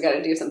 oh, I guess we got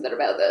to do something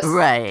about this.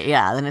 Right,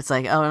 yeah. Then it's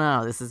like, oh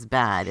no, this is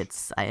bad.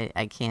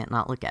 I can't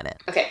not look at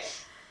it. Okay.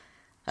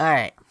 All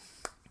right.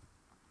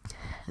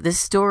 The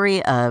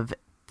story of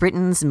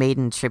Britain's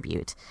maiden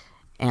tribute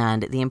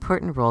and the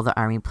important role the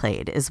army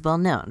played is well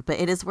known, but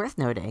it is worth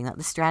noting that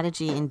the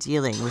strategy in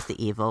dealing with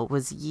the evil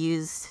was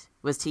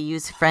to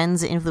use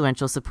friends and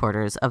influential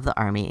supporters of the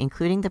army,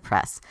 including the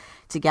press,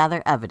 to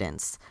gather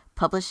evidence,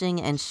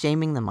 publishing and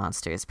shaming the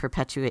monsters,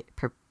 perpetrating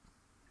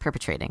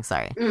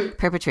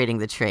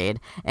the trade,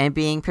 and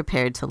being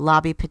prepared to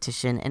lobby,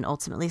 petition, and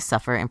ultimately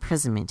suffer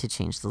imprisonment to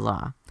change the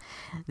law.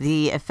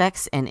 The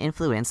effects and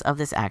influence of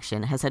this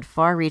action has had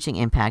far-reaching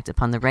impact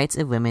upon the rights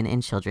of women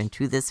and children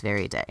to this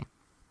very day.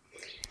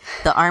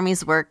 The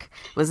Army's work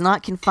was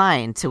not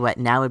confined to what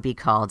now would be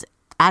called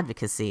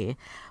advocacy,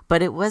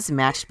 but it was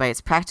matched by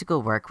its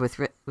practical work with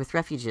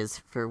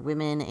refuges for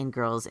women and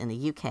girls in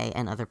the UK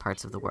and other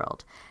parts of the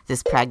world.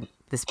 This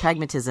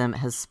pragmatism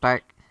has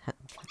sparked...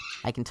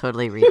 I can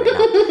totally read right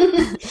now.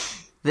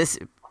 This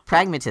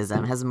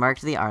pragmatism has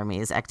marked the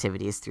Army's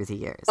activities through the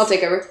years. I'll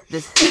take over. Go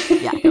for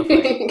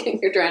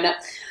it. You're drying up.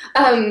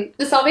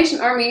 The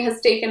Salvation Army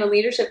has taken a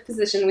leadership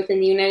position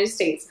within the United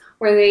States,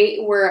 where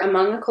they were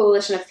among a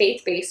coalition of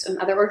faith-based and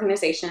other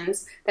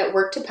organizations that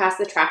worked to pass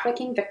the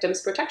Trafficking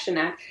Victims Protection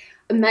Act,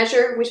 a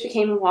measure which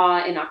became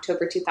law in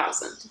October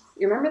 2000.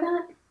 You remember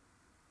that?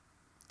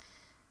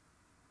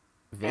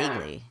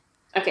 Vaguely.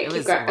 Okay, it keep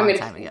was going. a long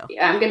time ago.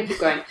 I'm going to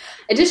keep going.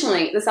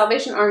 Additionally, the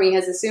Salvation Army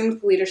has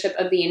assumed the leadership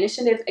of the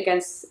Initiative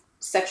Against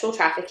Sexual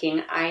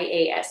Trafficking,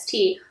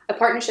 IAST, a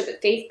partnership of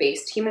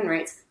faith-based human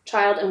rights,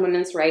 child and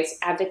women's rights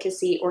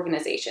advocacy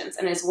organizations,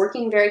 and is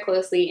working very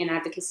closely in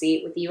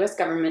advocacy with the U.S.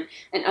 government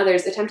and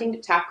others attempting to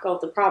tackle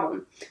the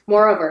problem.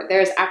 Moreover, there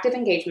is active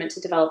engagement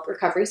to develop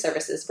recovery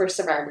services for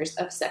survivors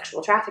of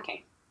sexual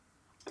trafficking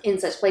in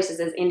such places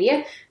as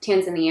India,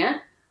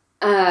 Tanzania,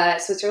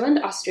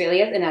 Switzerland,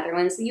 Australia, the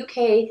Netherlands, the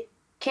UK,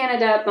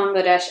 Canada,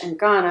 Bangladesh, and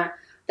Ghana.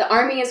 The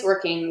Army is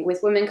working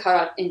with women caught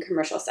up in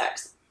commercial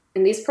sex.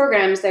 In these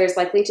programs, there is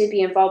likely to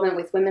be involvement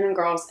with women and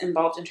girls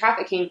involved in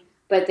trafficking,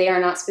 but they are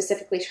not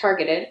specifically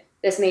targeted.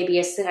 This may be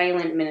a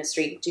silent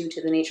ministry due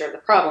to the nature of the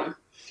problem.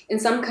 In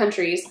some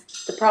countries,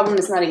 the problem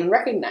is not even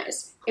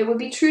recognized. It would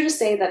be true to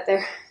say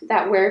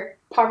that where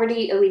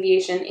poverty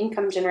alleviation,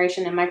 income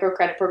generation, and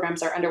microcredit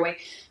programs are underway,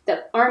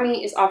 the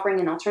Army is offering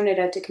an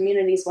alternative to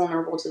communities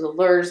vulnerable to the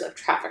lures of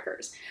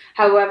traffickers.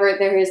 However,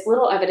 there is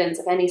little evidence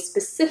of any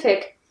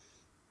specific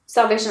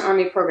Salvation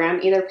Army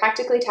program either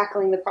practically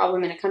tackling the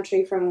problem in a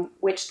country from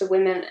which the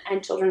women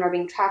and children are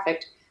being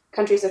trafficked,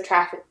 countries of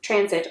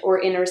transit, or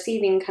in a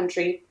receiving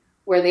country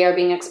where they are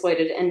being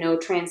exploited, and no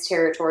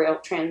trans-territorial,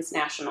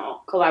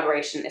 transnational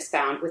collaboration is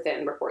found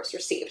within reports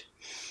received.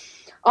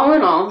 All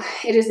in all,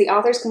 it is the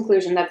author's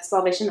conclusion that the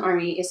Salvation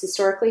Army is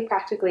historically,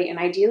 practically, and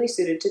ideally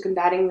suited to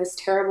combating this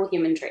terrible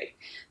human trade.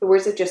 The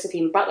words of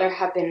Josephine Butler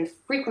have been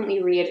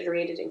frequently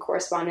reiterated in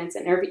correspondence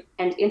and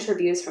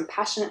interviews from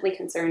passionately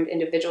concerned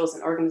individuals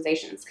and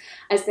organizations,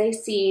 as they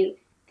see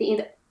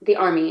the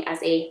Army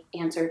as an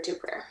answer to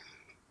prayer.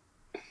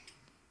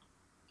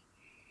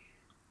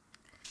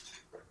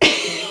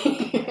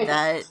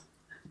 That...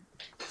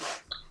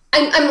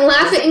 I'm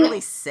laughing. Doesn't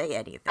really say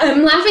anything.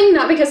 I'm laughing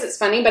not because it's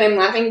funny, but I'm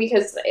laughing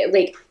because,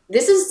 like,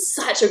 this is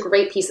such a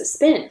great piece of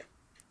spin.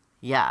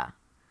 Yeah.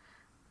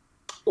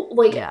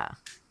 Like,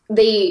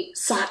 they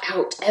sought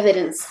out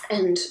evidence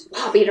and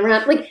lobbied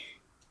around. Like,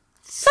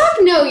 fuck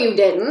no, you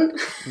didn't.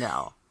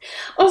 No.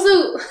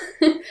 Also,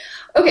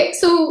 okay,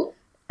 so...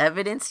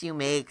 Evidence you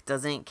make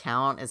doesn't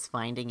count as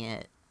finding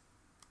it.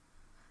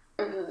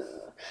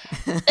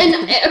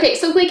 Okay,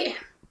 so, like,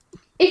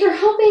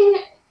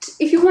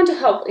 if you want to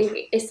help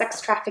a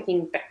sex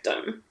trafficking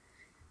victim,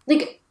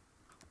 like,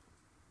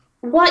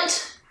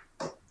 what?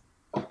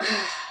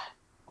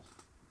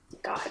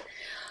 God.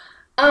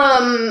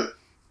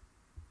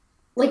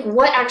 Like,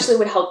 what actually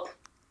would help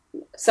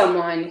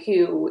someone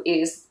who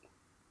is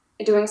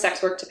doing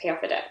sex work to pay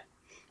off the debt?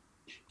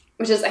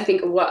 Which is, I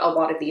think, what a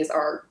lot of these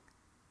are.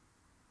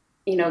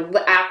 You know,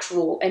 the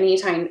actual, any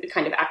kind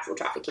of actual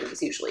trafficking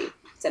is usually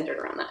centered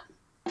around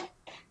that.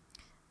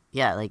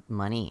 Yeah, like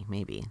money,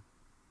 maybe.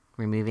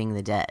 Removing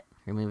the debt,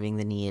 removing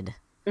the need.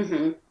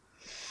 Mm-hmm.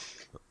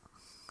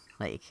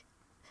 Like,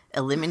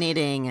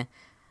 eliminating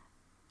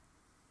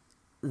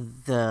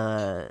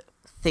the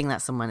thing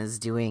that someone is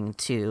doing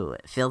to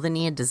fill the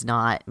need does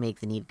not make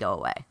the need go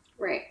away.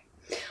 Right.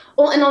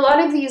 Well, and a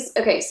lot of these,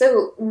 okay,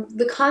 so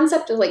the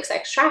concept of, like,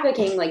 sex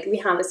trafficking, like, we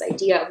have this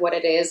idea of what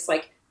it is,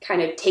 like,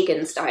 kind of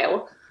Taken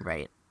style.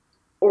 Right.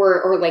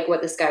 Or like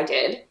what this guy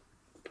did.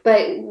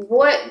 But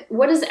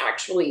what is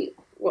actually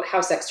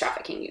how sex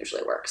trafficking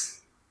usually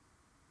works?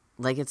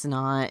 Like, it's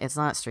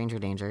not stranger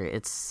danger.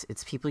 It's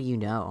people you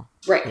know.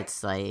 Right.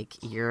 It's like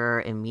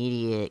your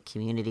immediate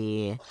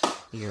community,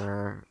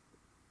 your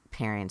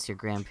parents, your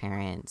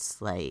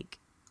grandparents, like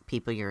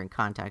people you're in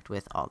contact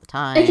with all the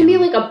time. It can be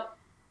like a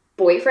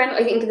boyfriend.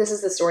 I think this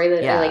is the story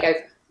that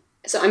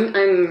I'm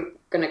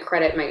going to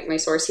credit my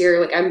source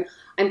here. Like,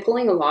 I'm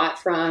pulling a lot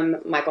from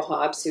Michael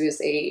Hobbs, who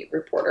is a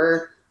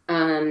reporter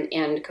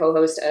and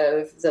co-host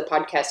of the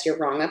podcast You're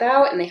Wrong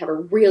About, and they have a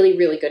really,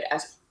 really good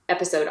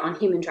episode on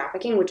human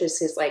trafficking, which is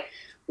his, like,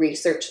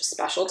 research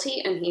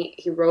specialty, and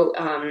he wrote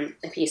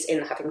a piece in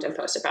the Huffington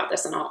Post about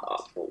this, and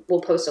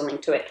we'll post a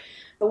link to it.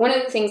 But one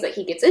of the things that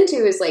he gets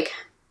into is, like,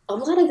 a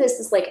lot of this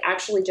is, like,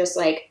 actually just,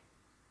 like,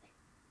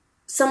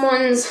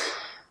 someone's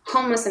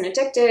homeless and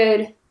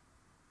addicted,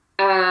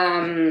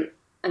 and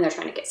they're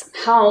trying to get some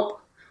help,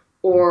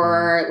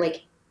 or,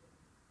 like,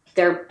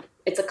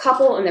 it's a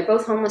couple and they're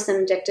both homeless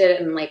and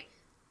addicted, and, like,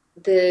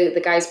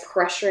 the guy's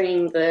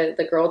pressuring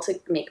the girl to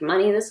make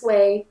money this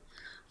way.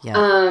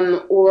 Yeah.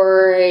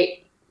 Or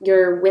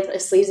you're with a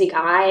sleazy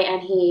guy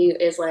and he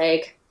is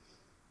like,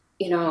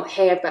 you know,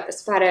 hey, I've got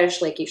this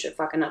fetish, like, you should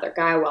fuck another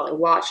guy while I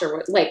watch,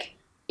 or, like,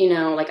 you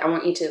know, like, I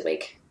want you to,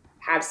 like,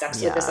 have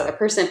sex with this other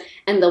person,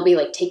 and they'll be,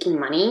 like, taking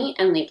money,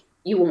 and, like,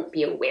 you won't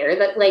be aware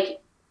that, like,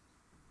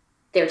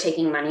 they're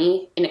taking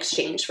money in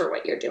exchange for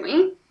what you're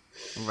doing.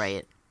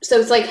 Right. So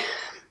it's like,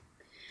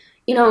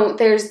 you know,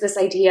 there's this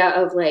idea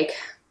of, like,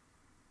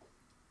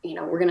 you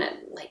know, we're going to,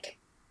 like,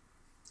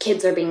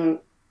 kids are being,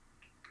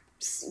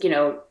 you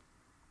know,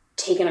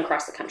 taken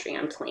across the country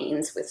on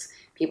planes with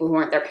people who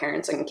aren't their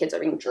parents, and kids are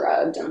being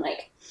drugged, and,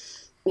 like,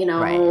 you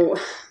know,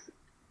 right.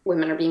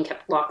 Women are being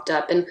kept locked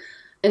up, and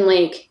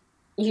like,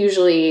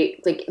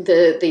 usually, like,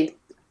 the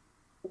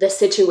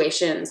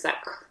situations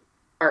that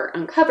are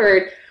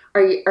uncovered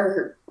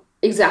are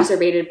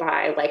exacerbated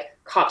by, like,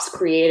 cops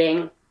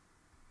creating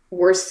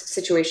worse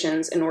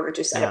situations in order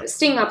to set up a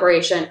sting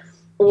operation,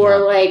 or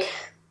like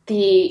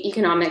the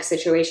economic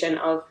situation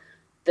of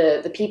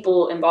the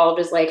people involved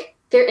is, like,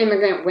 they're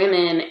immigrant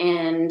women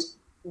and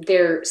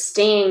they're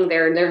staying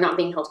there, they're not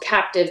being held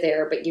captive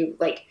there, but you,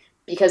 like,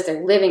 because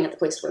they're living at the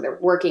place where they're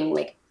working,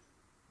 like,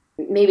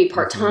 maybe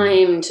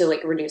part-time to,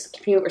 like, reduce the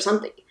commute or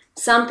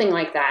something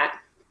like that.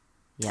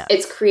 Yeah.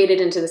 It's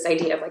created into this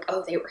idea of, like,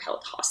 oh, they were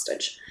held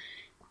hostage.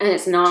 And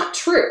it's not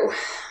true.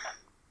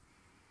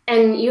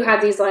 And you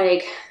have these,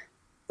 like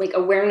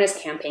awareness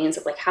campaigns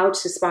of, like, how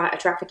to spot a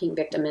trafficking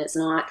victim, and it's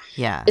not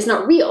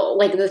real.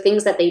 Like, the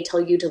things that they tell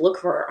you to look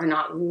for are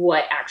not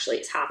what actually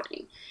is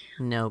happening.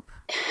 Nope.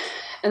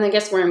 And I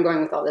guess where I'm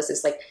going with all this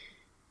is, like,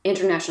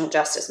 International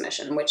Justice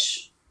Mission,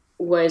 which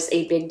was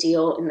a big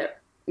deal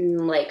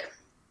in like,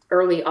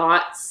 early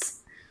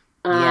aughts,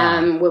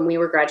 when we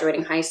were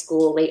graduating high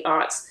school, late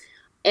aughts.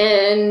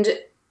 And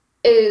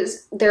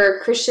they're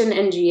a Christian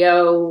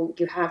NGO.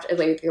 You have to,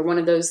 like, you're one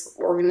of those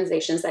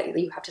organizations that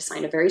you have to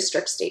sign a very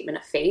strict statement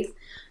of faith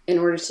in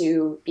order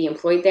to be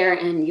employed there,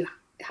 and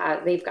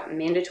they've got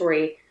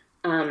mandatory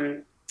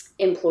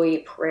employee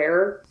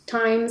prayer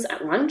times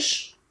at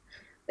lunch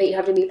that you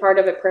have to be part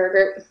of a prayer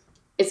group.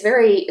 It's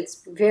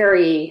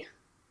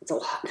a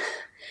lot.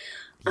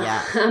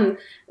 Yeah.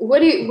 What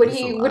do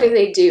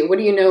they do? What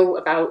do you know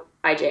about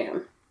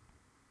IJM?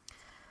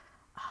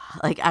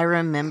 Like, I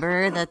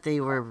remember that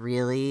they were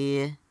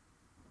really,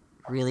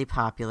 really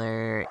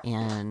popular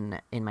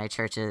in my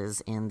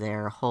churches, and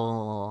their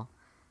whole,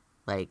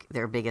 like,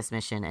 their biggest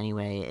mission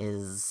anyway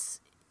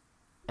is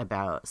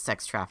about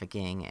sex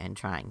trafficking and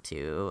trying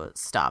to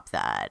stop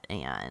that,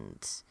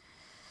 and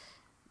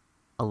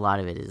a lot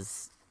of it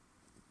is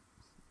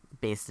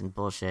based in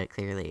bullshit,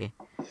 clearly.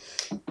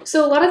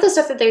 So a lot of the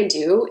stuff that they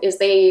do is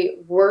they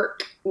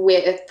work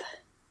with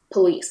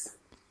police.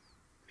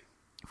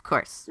 Of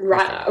course.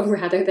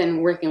 Rather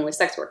than working with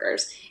sex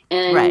workers.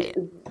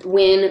 And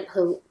when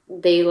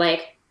they,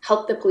 like,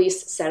 help the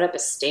police set up a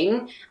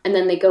sting, and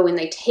then they go and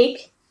they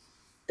take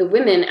the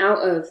women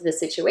out of the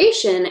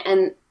situation,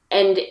 and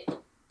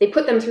they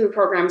put them through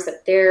programs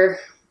that they're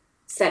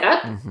set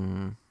up,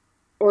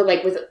 or,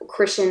 like, with local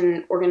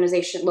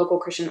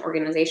Christian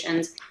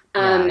organizations.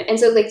 And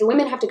so, like, the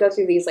women have to go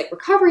through these, like,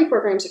 recovery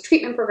programs or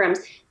treatment programs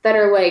that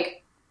are,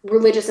 like,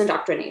 religious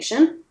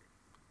indoctrination.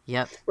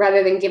 Yep.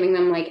 rather than giving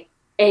them like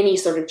any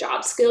sort of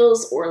job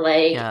skills or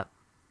like Yep.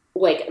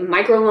 like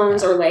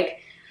microloans or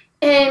like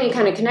any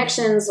kind of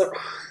connections or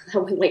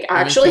that would like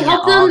actually Anything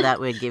help at all them. that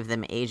would give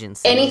them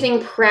agency.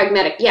 Anything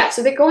pragmatic. Yeah.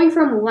 So they're going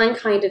from one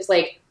kind of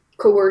like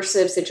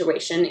coercive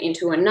situation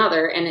into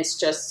another, and it's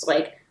just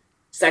like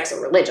sex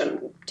or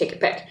religion, take your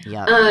pick.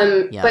 Yep.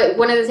 But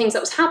one of the things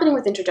that was happening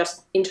with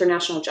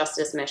International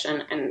Justice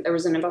Mission, and there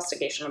was an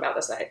investigation about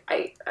this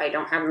I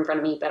don't have in front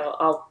of me, but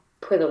I'll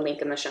put a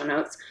link in the show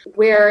notes,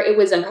 where it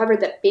was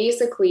uncovered that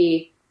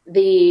basically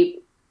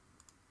the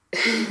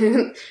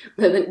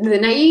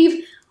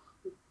naive,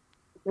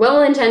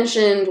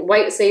 well-intentioned,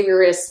 white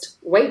saviorist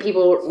white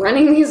people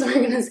running these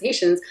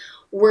organizations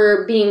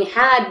were being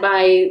had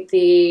by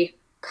the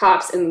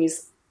cops in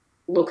these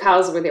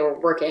locales where they were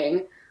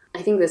working.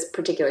 I think this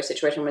particular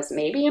situation was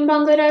maybe in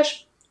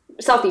Bangladesh,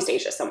 Southeast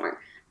Asia somewhere.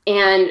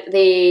 And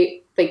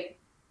they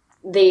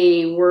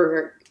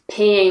were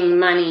paying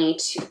money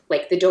to,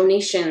 like, the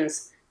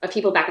donations of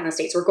people back in the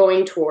States were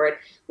going toward,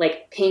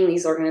 like, paying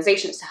these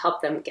organizations to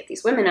help them get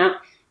these women out.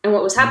 And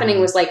what was happening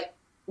was, like,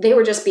 they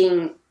were just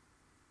being,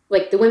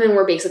 like, the women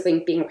were basically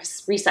being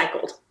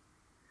recycled.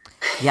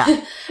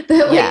 Yeah.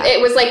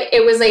 It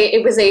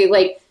was a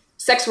like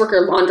sex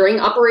worker laundering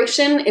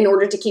operation in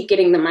order to keep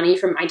getting the money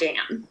from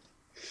IJM.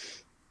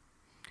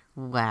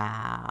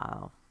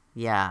 Wow.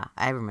 Yeah,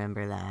 I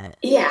remember that.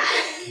 Yeah.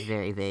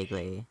 Very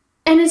vaguely.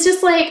 And it's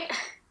just like,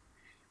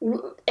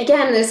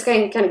 again, this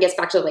kind of gets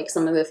back to like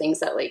some of the things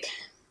that like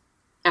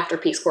after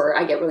Peace Corps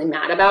I get really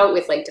mad about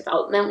with like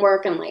development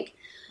work and like,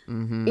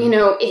 you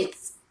know,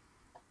 it's,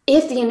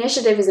 if the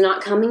initiative is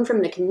not coming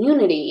from the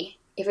community,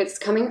 if it's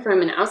coming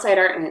from an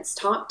outsider and it's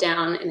top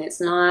down and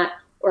it's not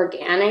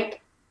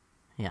organic,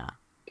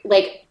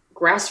 like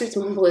grassroots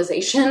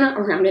mobilization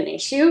around an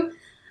issue,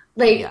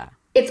 like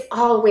it's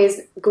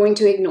always going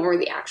to ignore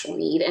the actual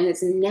need, and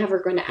it's never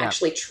going to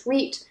actually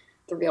treat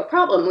the real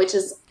problem, which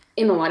is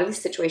in a lot of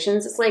these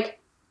situations, it's like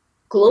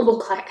global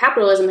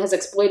capitalism has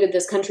exploited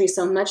this country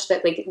so much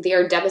that like they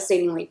are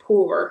devastatingly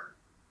poor.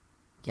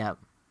 Yep.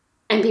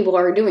 And people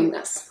are doing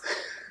this.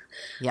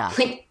 Yeah.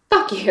 Like,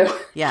 fuck you.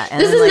 Yeah.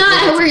 And this then, is like,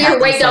 not where your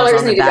white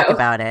dollars need to go.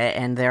 About it,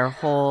 and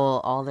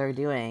all they're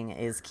doing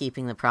is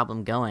keeping the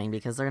problem going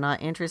because they're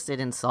not interested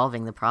in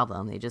solving the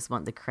problem. They just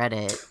want the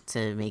credit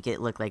to make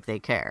it look like they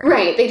care.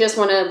 Right. They just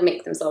want to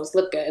make themselves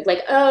look good.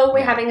 Like, oh,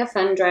 we're having a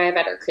fund drive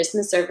at our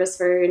Christmas service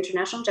for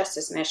International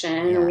Justice Mission,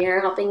 and we are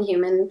helping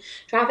human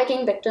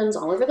trafficking victims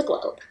all over the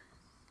globe.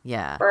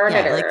 Yeah.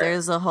 Like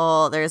there's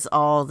all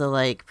the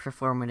like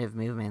performative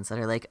movements that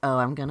are like, oh,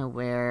 I'm gonna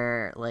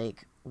wear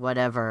like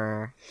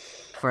whatever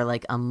for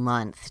like a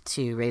month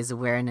to raise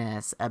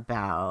awareness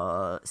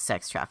about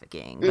sex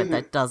trafficking, but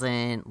that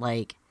doesn't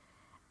like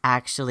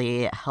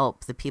actually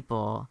help the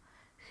people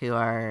who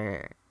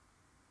are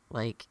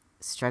like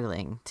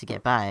struggling to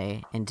get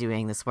by and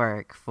doing this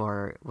work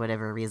for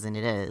whatever reason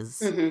it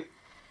is. And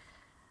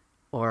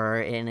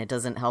it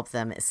doesn't help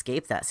them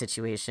escape that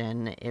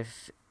situation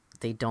if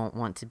they don't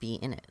want to be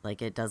in it.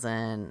 Like it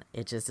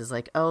just is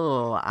like,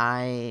 oh,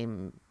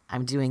 I'm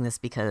doing this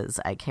because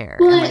I care.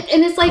 Well,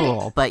 and it's like,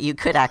 cool, but you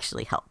could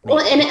actually help me.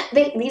 Well, and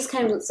these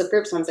kinds of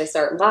groups, once they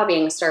start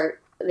lobbying,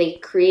 they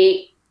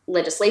create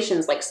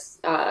legislations like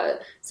Sista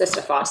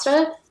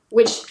FOSTA,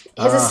 which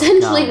has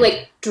essentially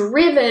like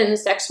driven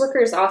sex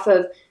workers off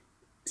of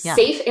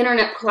safe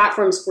internet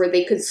platforms where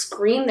they could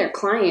screen their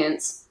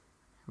clients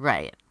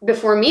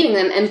before meeting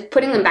them and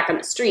putting them back on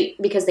the street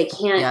because they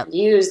can't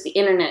use the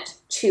internet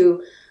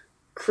to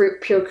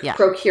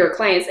procure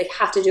clients. They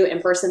have to do it in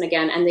person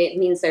again, and it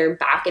means they're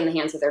back in the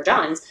hands of their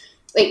Johns.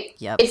 Like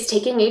it's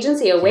taking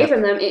agency away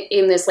from them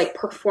in this like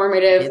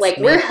performative, like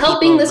we're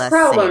helping this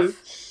problem.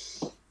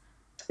 Safe.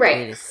 Right.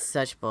 It is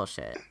such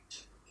bullshit.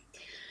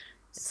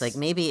 It's like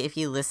maybe if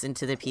you listened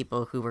to the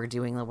people who were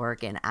doing the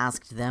work and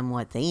asked them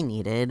what they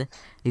needed,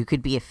 you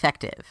could be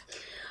effective.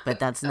 But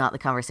that's not the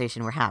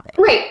conversation we're having.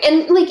 Right.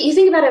 And like you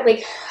think about it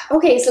like,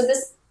 okay, so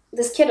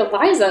this kid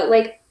Eliza,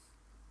 like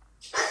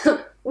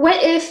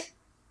what if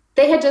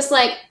they had just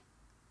like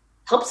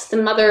helped the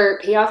mother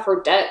pay off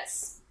her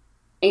debts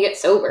and get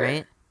sober?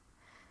 Right.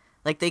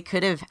 Like they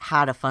could have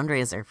had a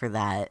fundraiser for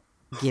that,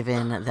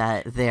 given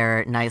that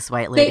they're nice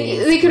white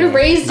ladies. They could have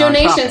raised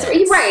donations.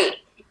 Right.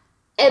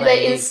 But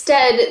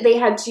instead, they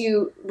had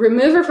to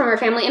remove her from her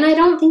family, and I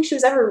don't think she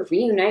was ever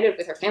reunited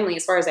with her family,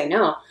 as far as I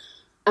know.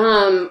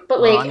 I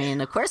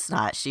mean, of course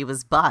not. She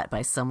was bought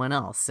by someone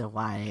else, so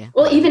why?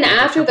 Well, even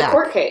after the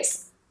court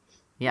case.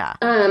 Yeah.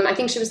 I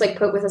think she was, like,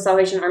 put with the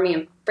Salvation Army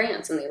in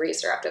France, and they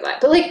raised her after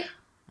that. But, like...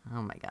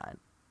 Oh, my God.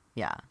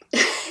 Yeah.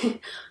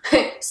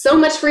 So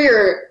much for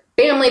your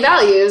family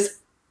values,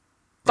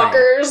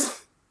 fuckers. Right.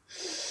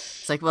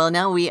 It's like, well,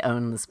 now we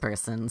own this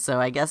person, so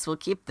I guess we'll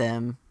keep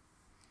them.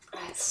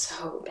 That's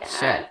so bad.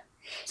 Sure.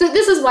 So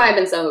this is why I've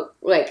been so,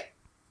 like,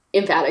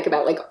 emphatic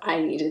about, like,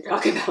 I need to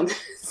talk about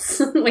this.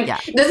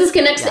 This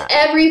connects to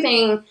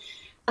everything.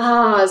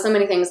 So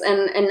many things.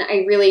 And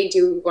I really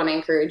do want to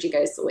encourage you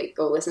guys to, like,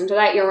 go listen to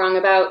that You're Wrong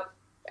About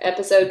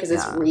episode, because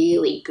it's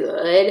really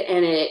good,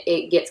 and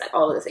it gets at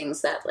all the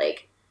things that,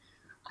 like,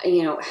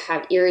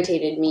 have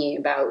irritated me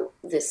about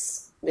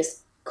this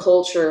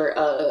culture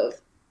of,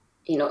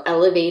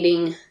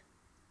 elevating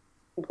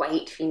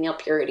white female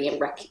purity and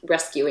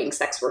rescuing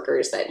sex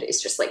workers that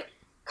is just like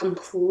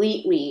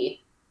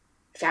completely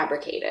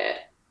fabricated.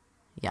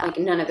 Yeah. Like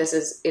none of this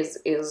is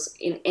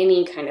in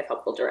any kind of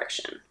helpful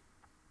direction.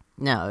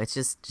 No, it's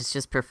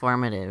just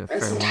performative.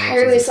 It's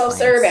entirely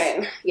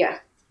self-serving. Yeah.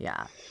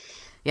 Yeah.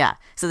 Yeah.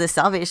 So the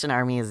Salvation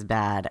Army is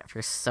bad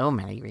for so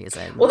many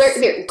reasons. Well,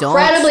 they're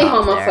incredibly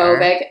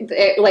homophobic.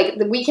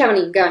 We haven't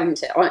even gotten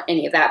into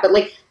any of that. But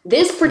like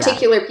this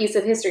particular piece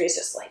of history is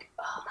just like,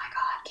 oh my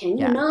God, can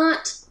you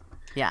not?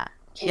 Yeah.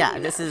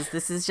 This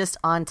is just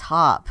on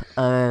top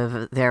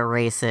of their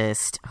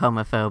racist,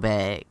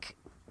 homophobic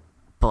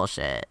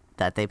bullshit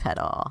that they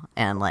peddle,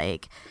 and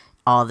like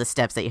all the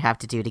steps that you have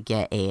to do to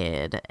get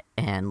aid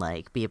and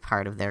like be a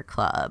part of their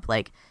club.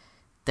 Like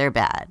they're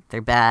bad.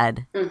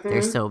 Mm-hmm.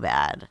 They're so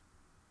bad.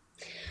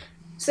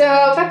 So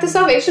fuck the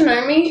Salvation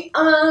Army.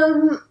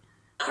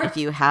 If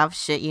you have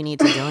shit you need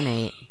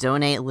to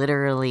donate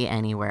literally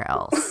anywhere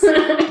else.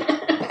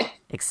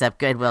 Except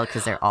Goodwill,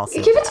 because they're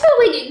also give it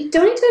to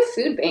donate to a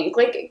food bank.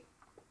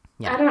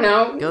 I don't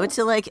know. Go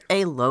to like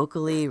a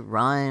locally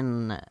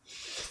run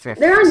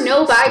thrift. There are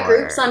no buy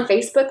groups on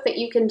Facebook that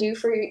you can do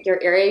for your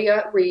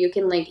area where you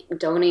can like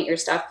donate your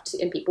stuff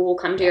to, and people will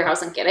come to your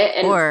house and get it,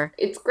 and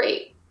it's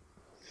great.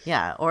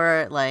 Yeah,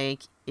 or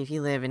like if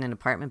you live in an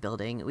apartment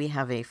building, we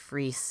have a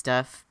free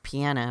stuff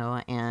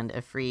piano and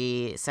a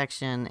free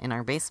section in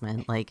our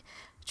basement. Like,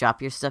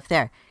 drop your stuff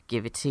there.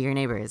 Give it to your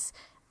neighbors.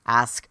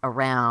 Ask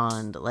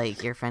around,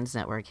 like, your friends'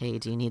 network, hey,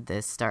 do you need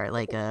this? Start,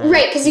 like, a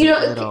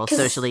little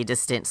socially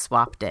distant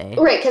swap day.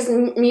 Right, because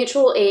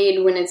mutual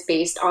aid, when it's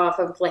based off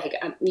of, like,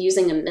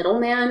 using a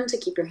middleman to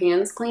keep your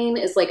hands clean,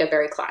 is, like, a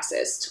very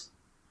classist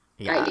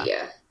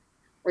idea.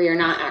 Where you're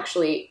not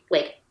actually,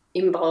 like,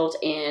 involved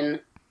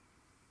in,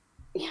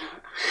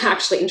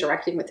 actually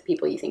interacting with the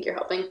people you think you're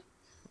helping.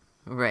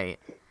 Right.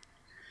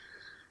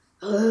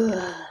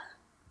 Ugh.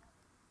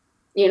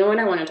 You know what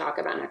I want to talk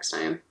about next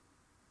time?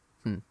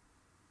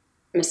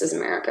 Mrs.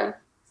 America.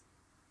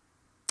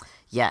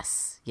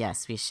 Yes,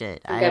 we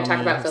should. We gotta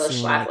talk about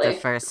Phyllis Schlafly. Like,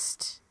 the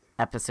first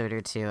episode or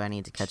two. I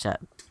need to catch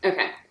up.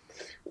 Okay.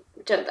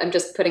 I'm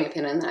just putting a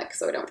pin in that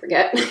so I don't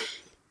forget.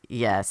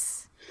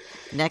 Yes.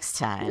 Next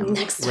time.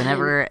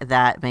 Whenever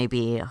that may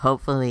be,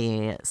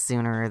 hopefully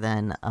sooner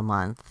than a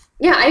month.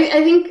 Yeah,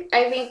 I think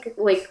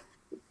like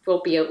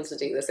we'll be able to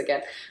do this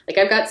again. Like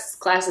I've got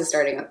classes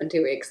starting up in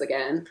 2 weeks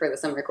again for the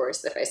summer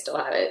course if I still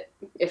have it,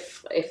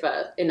 if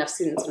enough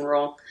students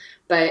enroll.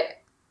 But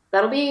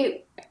that'll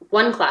be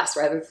one class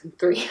rather than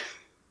 3.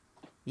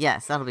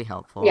 Yes, that'll be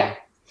helpful. Yeah.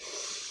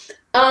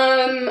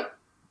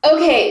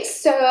 Okay,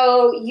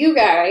 so you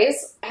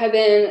guys have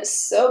been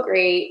so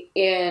great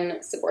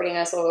in supporting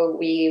us while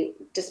we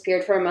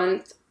disappeared for a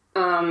month.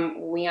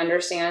 We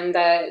understand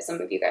that some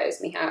of you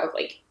guys may have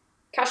like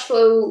cash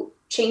flow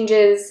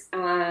changes.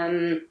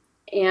 And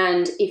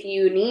if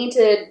you need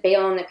to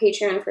bail on the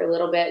Patreon for a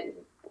little bit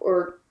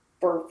or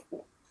for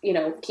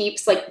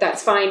keeps, like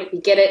that's fine. We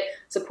get it.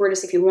 Support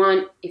us if you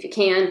want, if you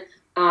can.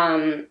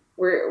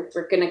 We're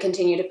going to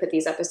continue to put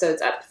these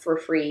episodes up for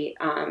free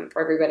for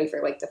everybody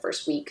for like the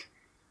first week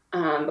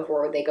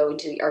before they go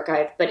into the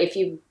archive. But if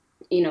you've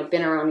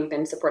been around, you've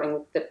been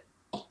supporting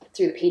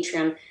through the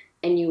Patreon,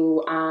 and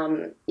you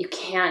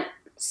can't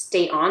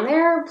stay on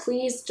there,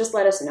 please just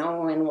let us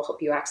know and we'll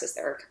help you access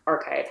their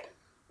archive.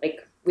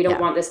 Like we don't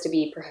want this to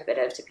be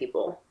prohibitive to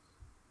people.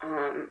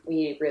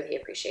 We really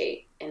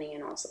appreciate any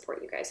and all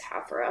support you guys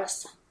have for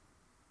us.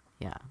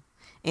 Yeah.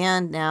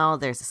 And now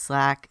there's a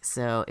Slack,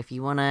 so if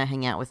you want to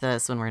hang out with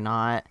us when we're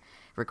not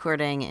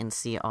recording and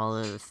see all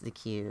of the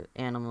cute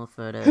animal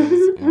photos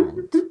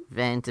and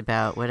vent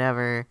about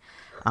whatever,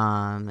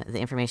 the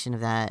information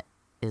of that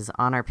is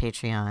on our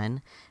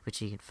Patreon,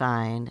 which you can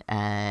find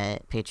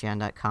at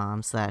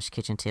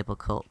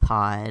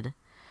patreon.com/kitchentablecultpod.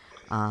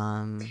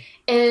 And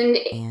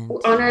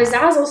on our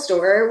Zazzle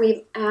store,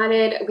 we had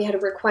a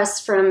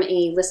request from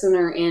a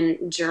listener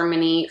in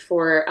Germany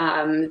for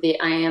the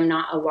I Am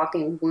Not a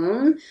Walking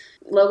Womb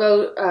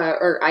logo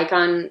or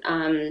icon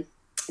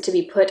to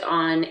be put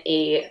on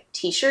a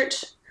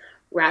t-shirt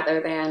rather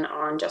than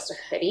on just a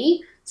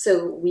hoodie.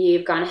 So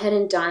we've gone ahead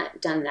and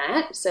done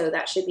that. So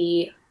that should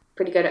be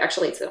pretty good.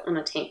 Actually, it's on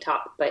a tank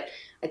top, but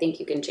I think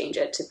you can change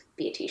it to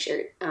be a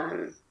t-shirt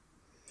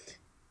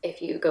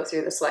if you go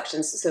through the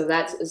selections. So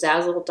that's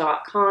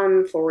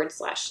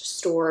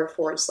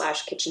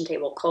zazzle.com/store/kitchen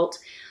table cult.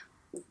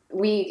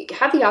 We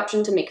have the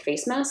option to make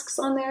face masks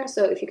on there.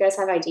 So if you guys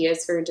have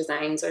ideas for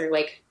designs or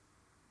like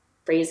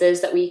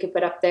phrases that we could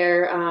put up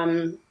there,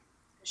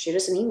 shoot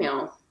us an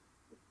email,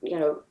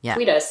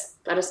 tweet us,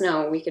 let us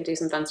know. We could do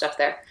some fun stuff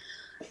there.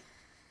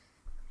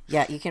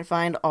 Yeah, you can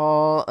find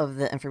all of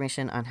the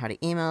information on how to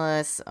email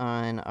us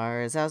on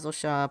our Zazzle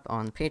shop,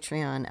 on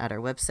Patreon, at our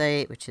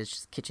website, which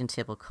is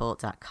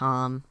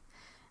kitchentablecult.com.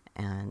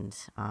 And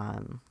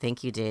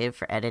thank you, Dave,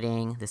 for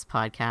editing this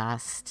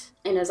podcast.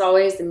 And as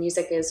always, the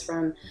music is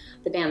from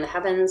the band The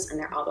Heavens and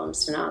their album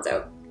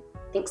Stenazo.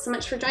 Thanks so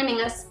much for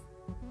joining us.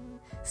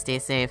 Stay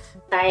safe.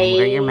 Bye. And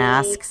wear your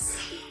masks.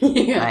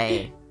 Yeah.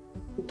 Bye.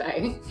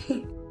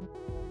 Bye.